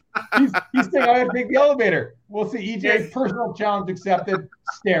 He's saying I got to take the elevator. We'll see. EJ, personal challenge accepted.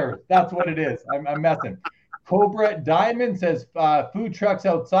 Stairs. That's what it is. I'm messing. Cobra Diamond says food trucks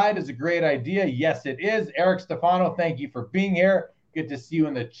outside is a great idea. Yes, it is. Eric Stefano, thank you for being here. Good to see you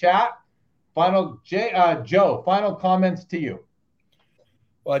in the chat. Joe, final comments to you.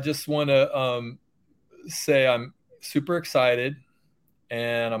 Well, I just want to say I'm super excited,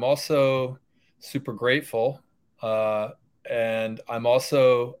 and I'm also super grateful, and I'm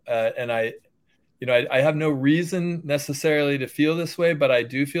also and I have no reason necessarily to feel this way, but I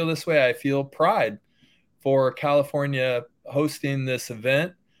do feel this way. I feel pride for California hosting this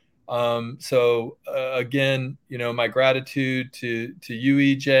event. So again, my gratitude to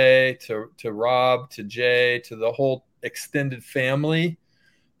you, EJ, to Rob, to Jay, to the whole extended family,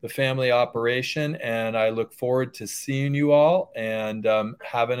 the family operation. And I look forward to seeing you all and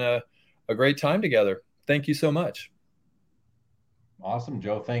having a great time together. Thank you so much. Awesome,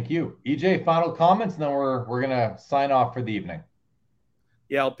 Joe. Thank you. EJ, final comments, and then we're going to sign off for the evening.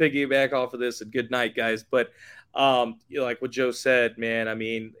 Yeah, I'll piggyback off of this, and good night, guys. But like what Joe said, man, I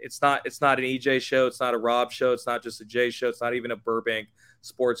mean, it's not an EJ show. It's not a Rob show. It's not just a Jay show. It's not even a Burbank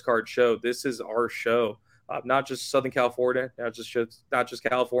sports card show. This is our show. not just Southern California, not just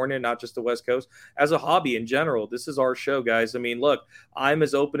California, not just the West Coast, as a hobby in general. This is our show, guys. I mean, look, I'm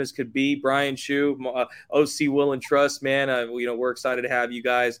as open as could be. Brian Chu, OC Will and Trust, man. We're excited to have you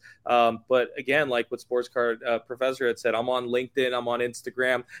guys. But again, like what Sports Card Professor had said, I'm on LinkedIn, I'm on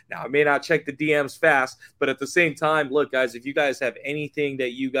Instagram. Now, I may not check the DMs fast, but at the same time, look, guys, if you guys have anything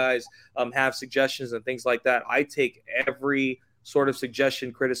that you guys have suggestions and things like that, I take every sort of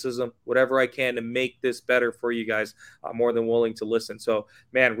suggestion, criticism, whatever I can to make this better for you guys. I'm more than willing to listen. So,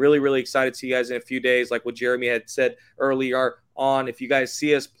 man, really, really excited to see you guys in a few days. Like what Jeremy had said earlier on, if you guys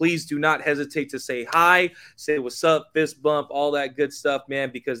see us, please do not hesitate to say hi, say what's up, fist bump, all that good stuff,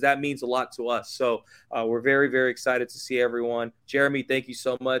 man, because that means a lot to us. So we're very, very excited to see everyone. Jeremy, thank you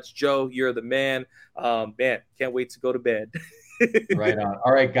so much. Joe, you're the man. Man, can't wait to go to bed. Right on.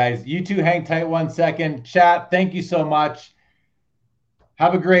 All right, guys, you two hang tight 1 second. Chat, thank you so much.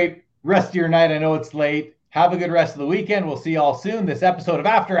 Have a great rest of your night. I know it's late. Have a good rest of the weekend. We'll see you all soon. This episode of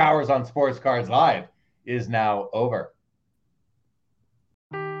After Hours on Sports Cards Live is now over.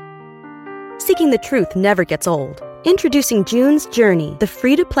 Seeking the truth never gets old. Introducing June's Journey, the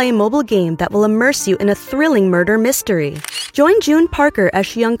free-to-play mobile game that will immerse you in a thrilling murder mystery. Join June Parker as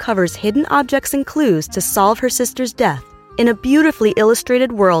she uncovers hidden objects and clues to solve her sister's death in a beautifully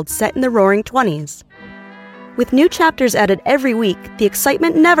illustrated world set in the Roaring '20s. With new chapters added every week, the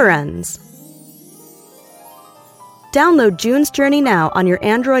excitement never ends. Download June's Journey now on your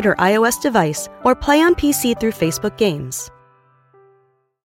Android or iOS device, or play on PC through Facebook Games.